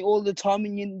and you want it all the time,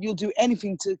 and you'll do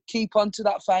anything to keep on to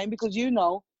that fame, because you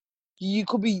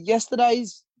could be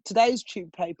today's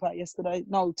cheap paper,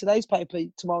 today's paper,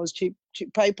 tomorrow's cheap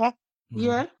paper.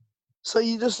 Yeah. So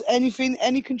you just anything,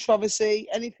 any controversy,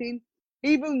 anything.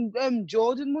 Even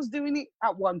Jordan was doing it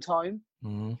at one time,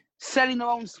 selling her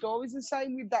own stories. The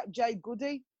same with that Jade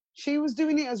Goody. She was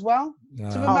doing it as well.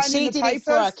 She did it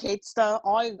for her kids, though.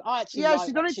 I actually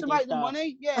she done it to make the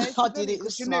money. Yeah, I did it.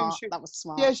 Smart. That was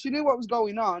smart. Yeah, she knew what was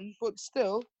going on, but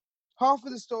still, half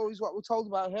of the stories what were told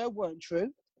about her weren't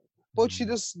true. But she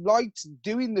just liked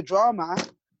doing the drama,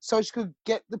 so she could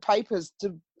get the papers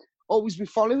to always be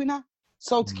following her.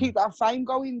 So to keep that fame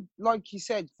going, like you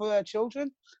said, for her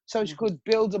children, so she could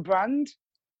build a brand,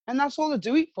 and that's all they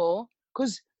do it for.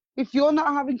 Because if you're not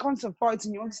having constant fights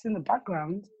and you're just in the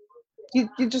background, you're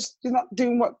not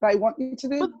doing what they want you to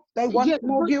do. But, they want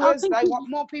more viewers. They want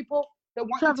more people. They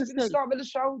want you to be the star of the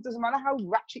show. Doesn't matter how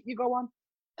ratchet you go on,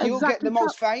 you'll get the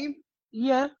most fame.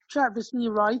 Yeah, Travis,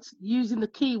 you're right. Using the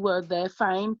key word there,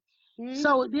 fame.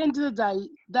 So at the end of the day,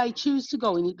 they choose to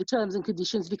go in the terms and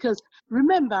conditions, because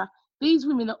remember, these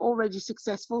women are already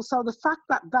successful. So the fact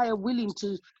that they are willing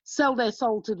to sell their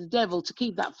soul to the devil to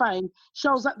keep that fame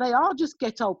shows that they are just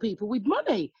ghetto people with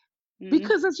money.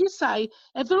 Because as you say,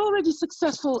 if they're already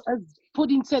successful, as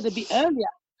Pudding said a bit earlier,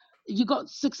 you got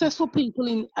successful people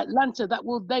in Atlanta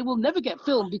they will never get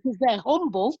filmed because they're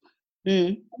humble.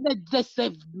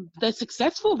 They're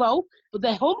successful though, but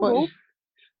they're humble.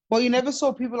 Well, you never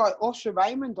saw people like Usher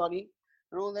Raymond on it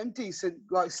and all them decent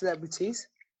like celebrities.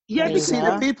 Yeah, you see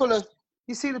the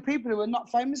people who are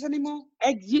not famous anymore,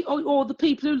 or the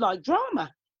people who like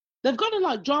drama. They've got to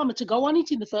like drama to go on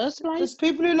it in the first place. There's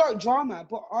people who like drama,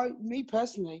 but me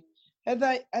personally, are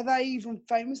they even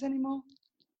famous anymore?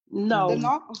 No, they're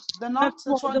not. They're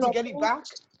trying to get it back,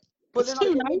 but they're not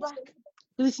getting it back.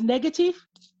 But it's negative,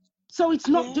 so it's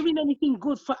not doing anything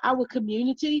good for our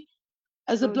community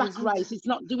as a black race. It's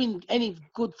not doing any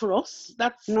good for us.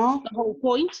 That's the whole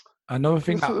point. Another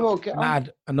thing that We'll get on.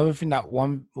 another thing that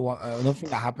another thing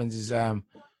that happens is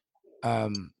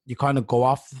you kind of go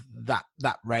off that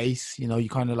race, you know, you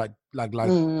kind of like I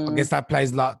guess that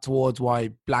plays a lot towards why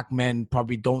black men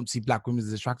probably don't see black women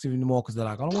as attractive anymore, because they're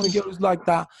like, I don't want to get who's like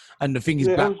that. And the thing is,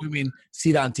 black women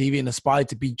see that on TV and aspire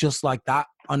to be just like that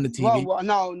on the TV. Well,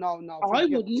 no. I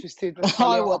wouldn't. Twisted.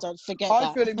 I wouldn't forget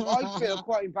that. I feel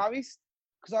quite embarrassed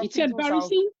because I It's think to myself,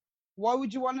 embarrassing. why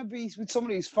would you want to be with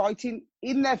somebody who's fighting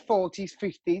in their 40s,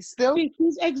 50s still?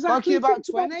 Because Like exactly. you're about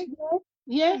 20?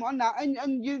 Yeah. Come on now.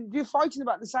 And you're fighting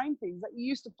about the same things that you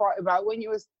used to fight about when you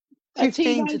was A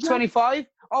 15 to teenager. 25.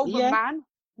 Over Yeah. man.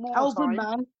 More Over time.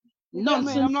 man. You know what I mean?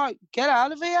 Nonsense. I'm like, get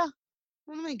out of here. You know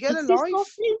what I mean? Get a It's life.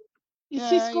 disgusting. It's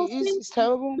disgusting. It's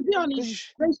terrible. To be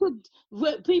honest,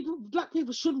 black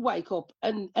people should wake up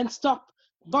and stop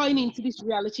buying into this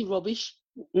reality rubbish.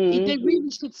 They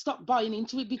really should stop buying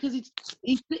into it, because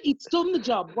it's done the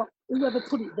job. What whoever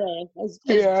put it there as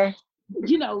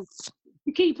you know,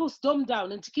 to keep us dumbed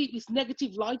down and to keep this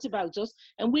negative light about us,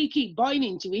 and we keep buying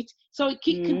into it, so it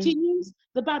continues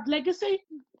the bad legacy.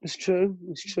 It's true.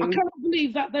 I cannot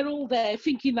believe that they're all there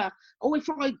thinking that, oh, if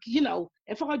I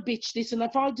bitch this and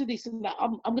if I do this and that,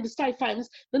 I'm going to stay famous.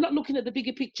 They're not looking at the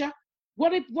bigger picture.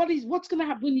 What's going to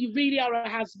happen when you really are a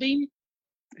has-been?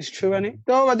 It's true, isn't it?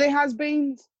 Oh, are they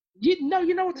has-beens? You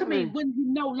know what I mean?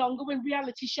 When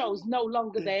reality shows no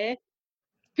longer there.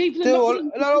 People They'll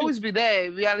always be there.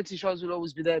 Reality shows will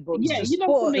always be there, but yeah, it's you know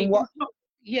what I mean? what?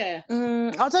 Yeah.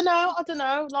 I don't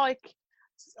know. Like,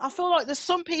 I feel like there's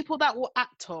some people that will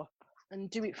act up and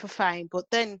do it for fame, but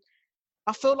then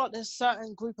I feel like there's a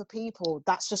certain group of people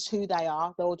that's just who they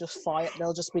are. They'll just fight.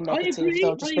 They'll just be negative.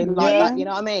 They'll just be like that. You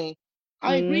know what I mean?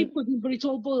 I agree, but it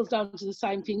all boils down to the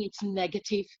same thing. It's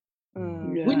negative.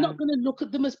 Yeah. We're not going to look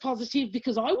at them as positive,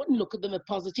 because I wouldn't look at them as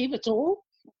positive at all.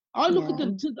 I look at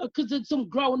them because there's some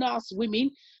grown-ass women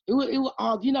who are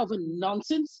arguing over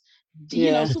nonsense.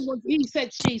 You know, he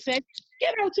said, she said,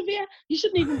 get out of here. You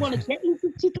shouldn't even want to get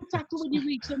into tittle-tackle when you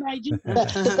reach an age.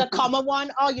 The common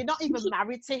one. Oh, you're not even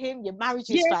married to him. Your marriage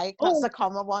is fake. That's the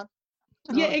common one.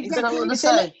 Yeah,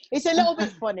 exactly. It's a little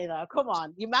bit funny though. Come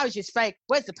on, your marriage is fake.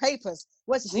 Where's the papers?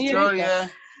 Where's the certificate?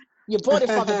 You bought it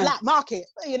from the black market.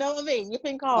 You know what I mean? You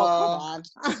think, come on.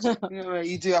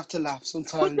 You do have to laugh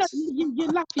sometimes. But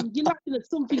you're laughing at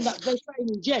something that they're saying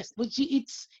in jest, which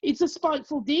it's a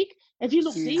spiteful dig. If you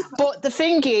look deep. But the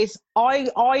thing is,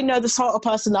 I know the sort of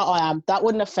person that I am. That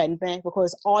wouldn't offend me,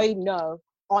 because I know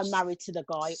I'm married to the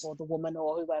guy or the woman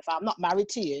or whoever. I'm not married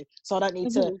to you, so I don't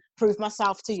need to prove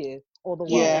myself to you or the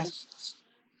world.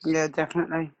 Yeah,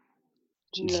 definitely.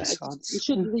 Jesus,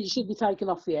 it should be taken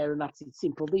off the air, and that's it.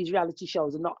 Simple. These reality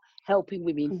shows are not helping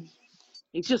women.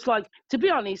 It's just like, to be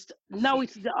honest, now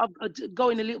it's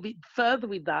going a little bit further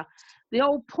with that. The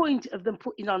whole point of them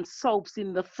putting on soaps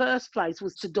in the first place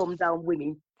was to dumb down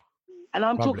women. And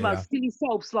I'm talking about silly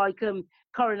soaps like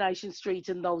Coronation Street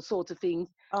and those sort of things.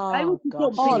 Oh,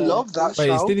 God. I love that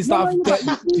show. Didn't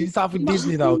it start with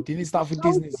Disney, though? Didn't it start with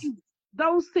Disney?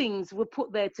 Those things were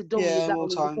put there to dumb you down in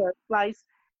the first place.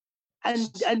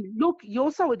 And look,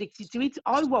 you're so addicted to it.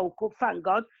 I woke up, thank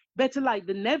God, better late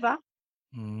than never,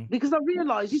 because I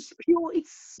realised it's pure.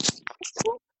 It's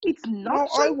not.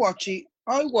 No, I watch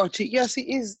it. Yes, it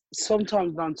is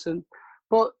sometimes nonsense,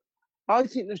 but I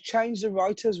think they've changed the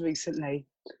writers recently,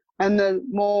 and they're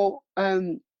more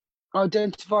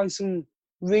identifying some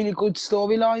really good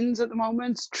storylines at the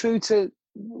moment, true to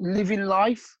living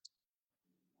life.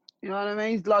 You know what I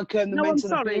mean? Like the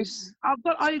mental abuse.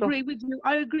 I agree with you.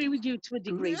 I agree with you to a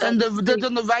degree. And they've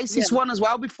done the racist one as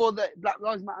well before the Black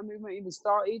Lives Matter movement even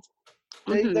started.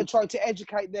 They tried to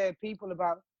educate their people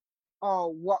about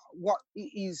what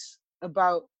it is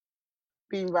about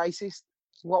being racist,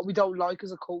 what we don't like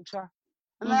as a culture.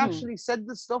 And they actually said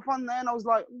the stuff on there, and I was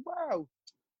like, wow.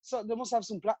 So they must have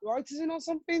some black writers in or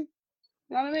something.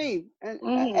 You know what I mean?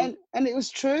 And it was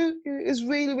true. It was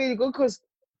really, really good, because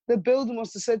the builder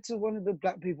must have said to one of the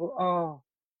black people,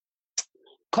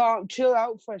 can't chill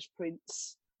out, Fresh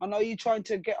Prince. I know you're trying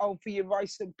to get on for your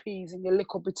rice and peas and your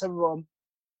little bit of rum.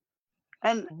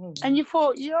 And you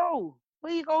thought, yo,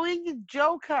 where you going, you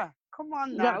joker? Come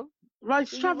on now. Right,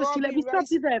 Travesty, let me stop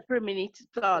you there for a minute,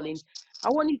 darling. I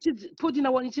want you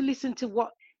to listen to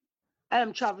what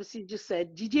Travesty just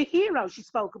said. Did you hear how she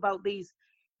spoke about these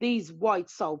white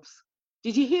soaps?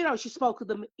 Did you hear how she spoke of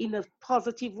them in a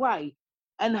positive way?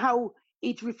 And how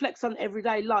it reflects on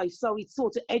everyday life, so it's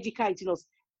sort of educating us.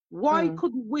 Why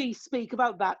couldn't we speak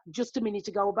about that just a minute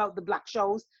ago, about the black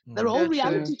shows? They're all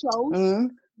reality shows.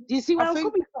 Do you see where I'm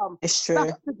coming from? It's true.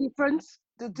 That's the difference.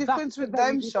 The difference with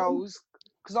them shows,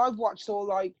 because I've watched all,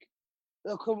 like,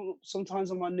 they'll come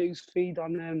sometimes on my news feed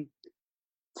on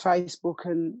Facebook,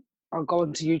 and I'll go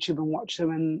onto YouTube and watch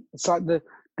them, and it's like the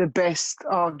best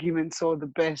arguments or the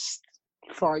best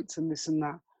fights and this and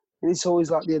that. And it's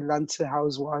always like the Atlanta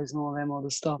Housewives and all them other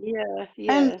stuff. Yeah,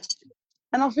 yeah.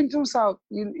 And I think to myself,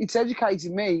 it's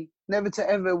educated me never to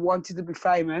ever wanted to be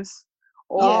famous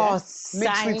or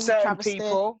mix with certain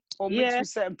people mix with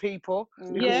certain people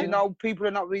because you know people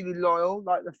are not really loyal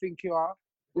like they think you are.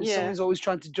 And someone's always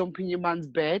trying to jump in your man's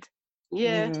bed.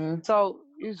 Yeah. So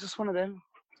it's just one of them.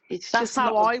 That's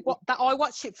how I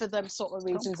watch it for them sort of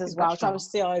reasons as well.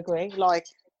 Travesty, I agree. Like,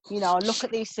 you know, I look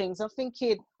at these things, I'm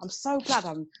thinking, I'm so glad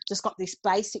I'm just got this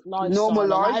basic lifestyle. Normal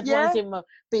life, everyone's in my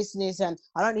business and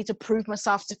I don't need to prove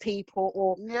myself to people.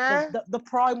 Or the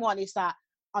prime one is that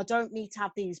I don't need to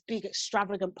have these big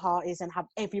extravagant parties and have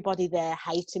everybody there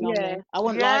hating on me. I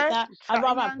wouldn't like that. I'd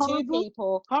rather have two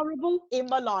people in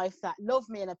my life that love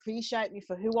me and appreciate me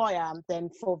for who I am than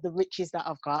for the riches that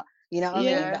I've got. You know what I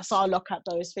mean? That's how I look at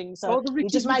those things. So it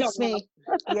just makes me,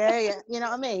 you know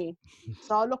what I mean?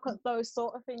 So I look at those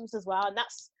sort of things as well. And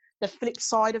that's the flip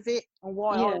side of it and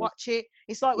why I watch it.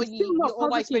 It's like when you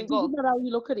always bring up. Doesn't matter how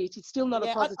you look at it, it's still not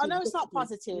a positive. I know it's not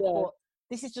positive, but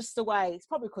this is just the way. It's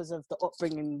probably because of the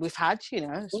upbringing we've had, you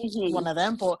know, it's one of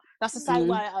them. But that's the same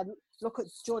way I look at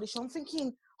Geordie Shore. I'm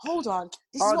thinking, hold on,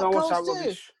 this is what girls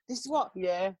do. This is what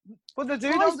but they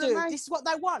do, guys do. This is what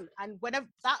they want. And whenever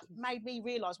that made me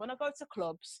realise when I go to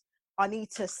clubs, I need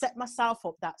to set myself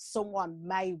up that someone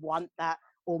may want that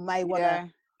or may want to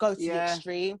go to the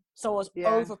extreme. So I was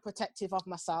overprotective of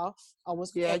myself. I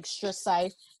was extra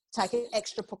safe, taking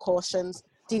extra precautions,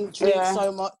 didn't drink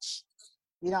so much.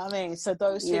 You know what I mean? So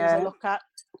those things I look at.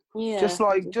 Yeah. Just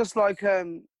like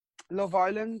Love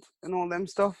Island and all them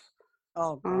stuff.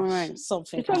 Oh gosh,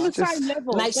 something. It's on the same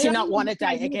level. Makes you not want to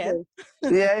date again.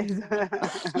 But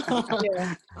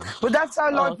that's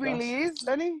how life really is,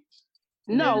 isn't it?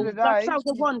 No, that's how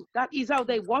they want. That is how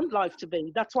they want life to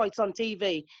be. That's why it's on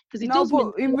TV because it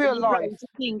doesn't. In real life,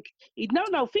 think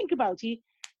about it.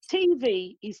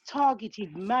 TV is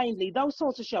targeted mainly. Those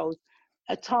sorts of shows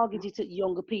are targeted at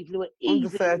younger people who are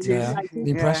easy. The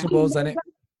impressionables, isn't it?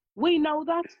 We know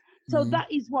that. So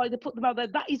that is why they put them out there.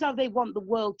 That is how they want the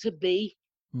world to be.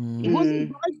 It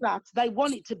wasn't like that. They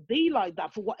want it to be like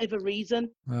that for whatever reason.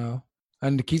 Well,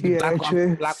 and to keep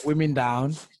the black women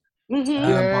down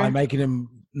by making them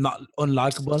not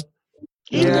unlikable.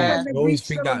 I always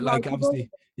think that, like,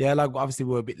 obviously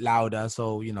we're a bit louder,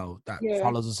 so you know that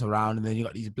follows us around, and then you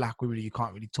got these black women that you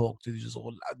can't really talk to, just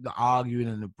all arguing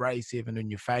and abrasive and in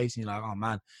your face, and you're like, oh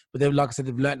man. But then, like I said,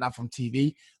 they've learned that from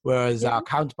TV, whereas our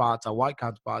counterparts, our white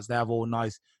counterparts, they have all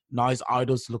nice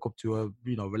idols to look up to,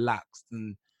 you know, relaxed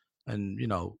and you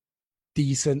know,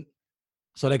 decent,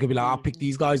 so they could be like, I'll pick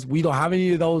these guys. We don't have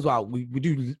any of those. Well, we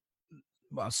do.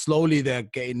 Well, slowly they're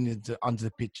getting onto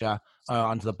the picture,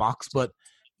 onto the box. But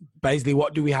basically,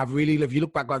 what do we have really? If you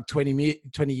look back like 20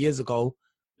 years ago,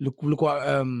 look what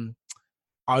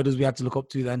idols we had to look up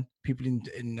to then. People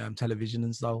in television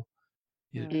and stuff.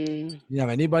 You didn't have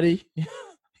anybody? You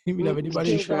didn't have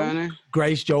anybody?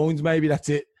 Grace Jones, maybe, that's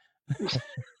it.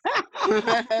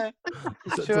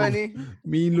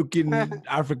 Mean looking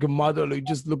African model who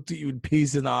just looked at you with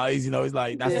peace in the eyes. You know, it's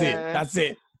like, that's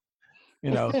it. You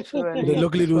know,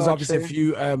 luckily there was obviously a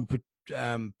few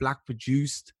black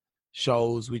produced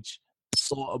shows which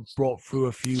sort of brought through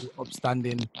a few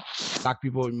upstanding black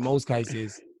people in most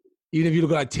cases. Even if you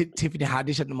look at like Tiffany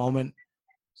Haddish at the moment,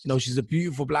 you know, she's a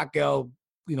beautiful black girl,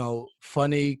 you know,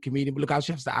 funny comedian, but look how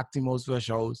she has to act in most of her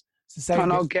shows. It's the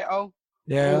same. Ghetto.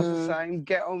 Yeah. Same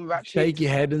ghetto ratchet. Shake your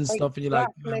head and stuff, and you're like,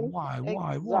 man,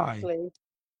 why?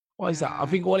 What is that? I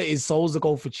think what it is, souls that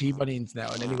go for cheap on the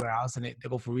internet and anywhere else, and they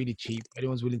go for really cheap.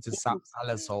 Anyone's willing to sell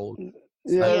a soul.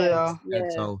 Yeah.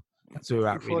 So that's where we're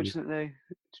at. Unfortunately, really.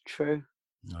 It's true.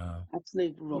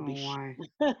 Absolute rubbish.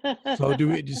 So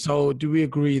do we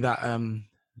agree that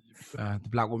the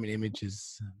black woman image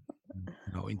is,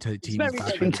 you know, into the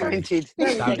TV? Tainted.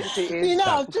 You know,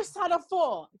 I've just had a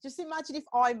thought. Just imagine if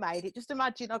I made it. Just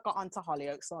imagine I got onto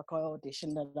Hollyoaks, like I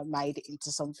auditioned and I made it into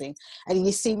something, and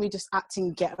you see me just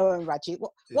acting ghetto and ratchet.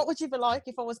 What would you be like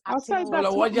if I was acting?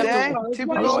 How would you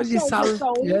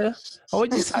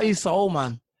say your soul,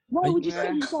 man? Why would you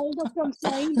say your soul? That's what I'm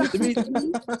saying. The thing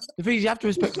is, you have to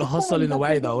respect the hustle in a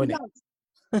way, though, innit?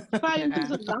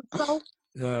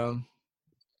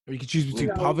 You can choose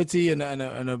between poverty and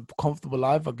a comfortable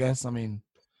life, I guess. I mean,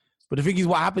 but the thing is,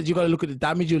 what happens? You got to look at the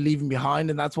damage you're leaving behind,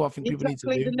 and that's what I think people need to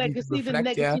do. The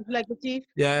negative legacy.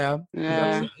 Yeah.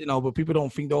 You know, but people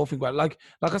don't think. They all think about it. Like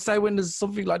I say, when there's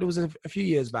something like there was a few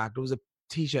years back, there was a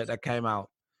T-shirt that came out,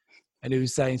 and he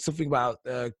was saying something about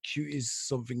cutest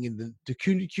something in the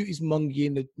cutest monkey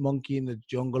in the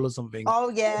jungle or something. Oh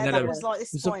yeah, And that then was like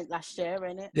this point last year,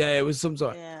 innit? Yeah, it was some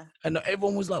sort. Yeah. And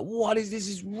everyone was like, "What is this?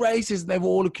 It's racist." And they were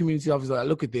all the community officers like,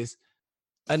 "Look at this."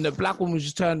 And the black woman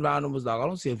just turned around and was like, "I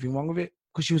don't see anything wrong with it,"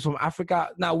 because she was from Africa.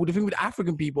 Now, the thing with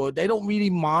African people, they don't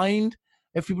really mind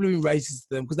if people are being racist to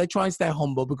them because they try and stay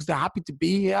humble because they're happy to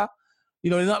be here. You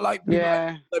know, they're not like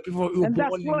people, like people who and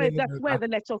that's where they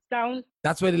let us down.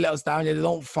 That's where they let us down. Yeah, they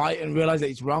don't fight and realize that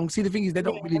it's wrong. See, the thing is, they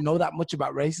don't really know that much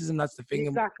about racism. That's the thing.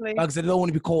 Exactly. And, like I said, they don't want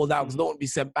to be called out because they don't want to be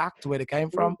sent back to where they came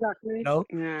from. Exactly. You know,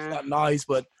 it's not nice,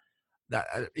 but that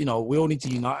we all need to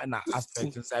unite in that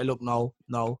aspect and say, look, no.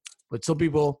 But some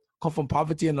people come from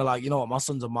poverty and they're like, you know what, my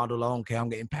son's a model. I don't care. I'm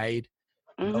getting paid.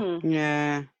 Mm-hmm.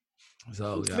 Yeah.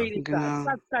 So it's really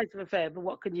sad state of affair. But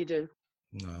what can you do?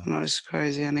 No, it's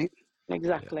crazy, isn't it?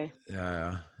 Exactly.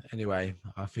 Yeah. Anyway,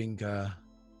 I think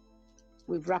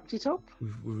we've wrapped it up.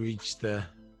 We've reached the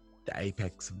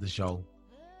apex of the show.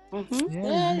 Mm-hmm.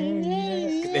 Yeah.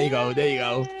 There you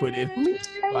go. Put it.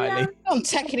 Finally. I'm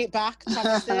taking it back.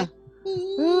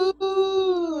 Ooh,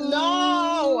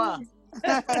 no.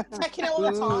 Taking it all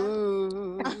the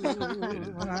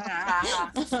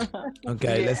time.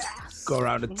 Okay, let's go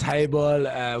around the table. We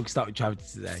can start with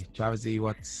Travis today. Travis,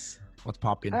 what's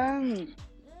popping?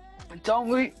 Don't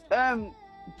we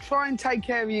try and take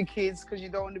care of your kids because you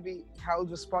don't want to be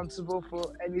held responsible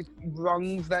for any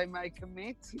wrongs they may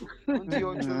commit under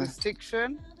your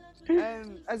jurisdiction.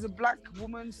 As a black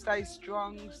woman, stay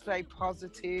strong, stay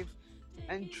positive,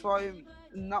 and try and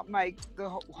not make the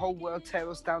whole world tear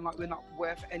us down like we're not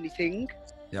worth anything.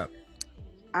 Yeah.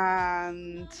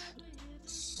 And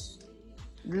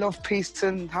love, peace,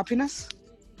 and happiness.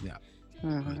 Yeah.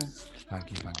 Mm-hmm.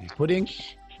 Thank you. Pudding?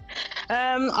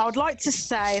 I would like to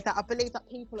say that I believe that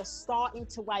people are starting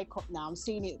to wake up now. I'm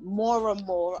seeing it more and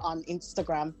more on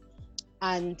Instagram.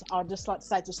 And I'd just like to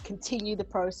say, just continue the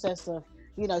process of,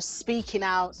 speaking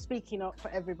up for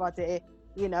everybody.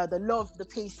 The love, the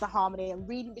peace, the harmony, and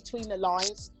reading between the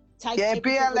lines. Take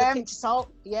everything with a pinch of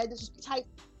salt. Yeah, just take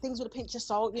things with a pinch of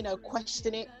salt.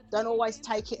 Question it. Don't always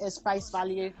take it as face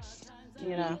value.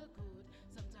 Medaya?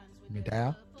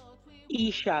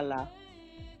 Inshallah.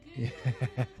 Yeah.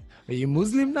 Are you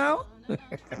Muslim now?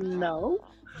 No.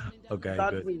 Okay.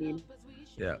 God good. willing.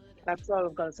 Yeah. That's all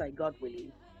I'm gonna say. God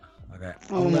willing. Okay.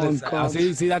 God.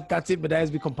 See that's it. But there's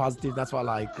become positive. That's what I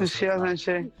like. She hasn't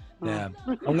she? Yeah.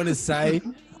 I'm gonna say,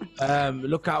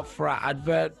 look out for our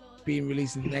advert being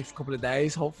released in the next couple of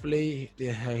days. Hopefully, the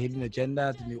Hidden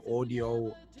Agenda, the new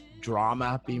audio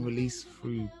drama being released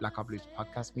through Black Uplifts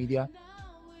podcast media.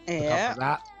 Yeah. Look out for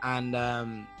that. And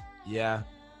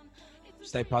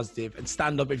stay positive and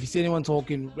stand up. If you see anyone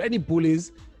talking, any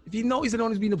bullies, if you notice anyone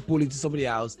who's been a bully to somebody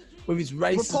else, whether it's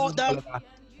racist, report them.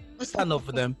 Stand up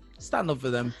for them. Stand up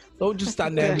for them. Don't just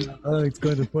stand there and be like, oh, it's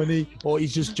kind of funny, or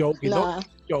he's just joking. Nah. Don't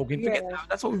keep joking. Forget that.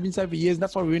 That's what we've been saying for years, and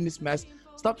that's why we're in this mess.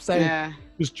 Stop saying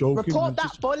just joking. Report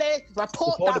that bully.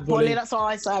 Report that bully. That's all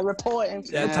I say. Report him.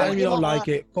 Yeah, tell him you don't like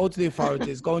it. Go to the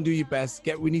authorities. Go and do your best.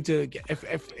 We need to get.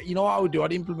 If you know what I would do,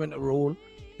 I'd implement a rule.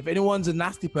 If anyone's a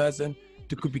nasty person,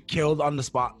 they could be killed on the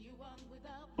spot.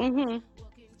 Mm-hmm.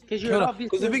 Because you're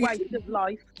obviously a waste of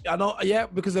life. I know, yeah,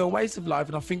 because they're a waste of life.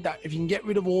 And I think that if you can get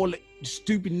rid of all the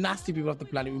stupid, nasty people off the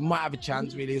planet, we might have a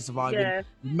chance really of surviving. Yeah.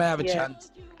 We may have a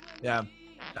chance. Yeah.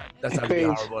 That's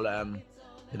really horrible. I'm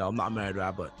not a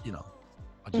murderer, but,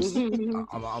 I just,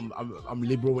 I'm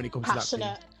liberal when it comes passionate. to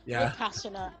that thing. Yeah. You're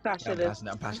passionate. I'm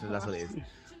passionate. That's what it is.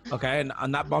 Okay, and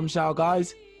on that bombshell,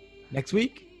 guys, next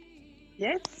week.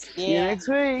 Yes. See you next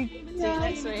week. See you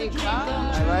next week.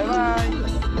 Bye.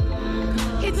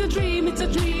 It's a dream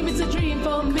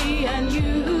for me and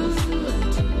you.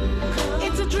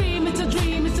 It's a dream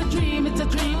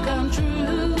come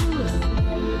true.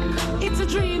 It's a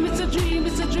dream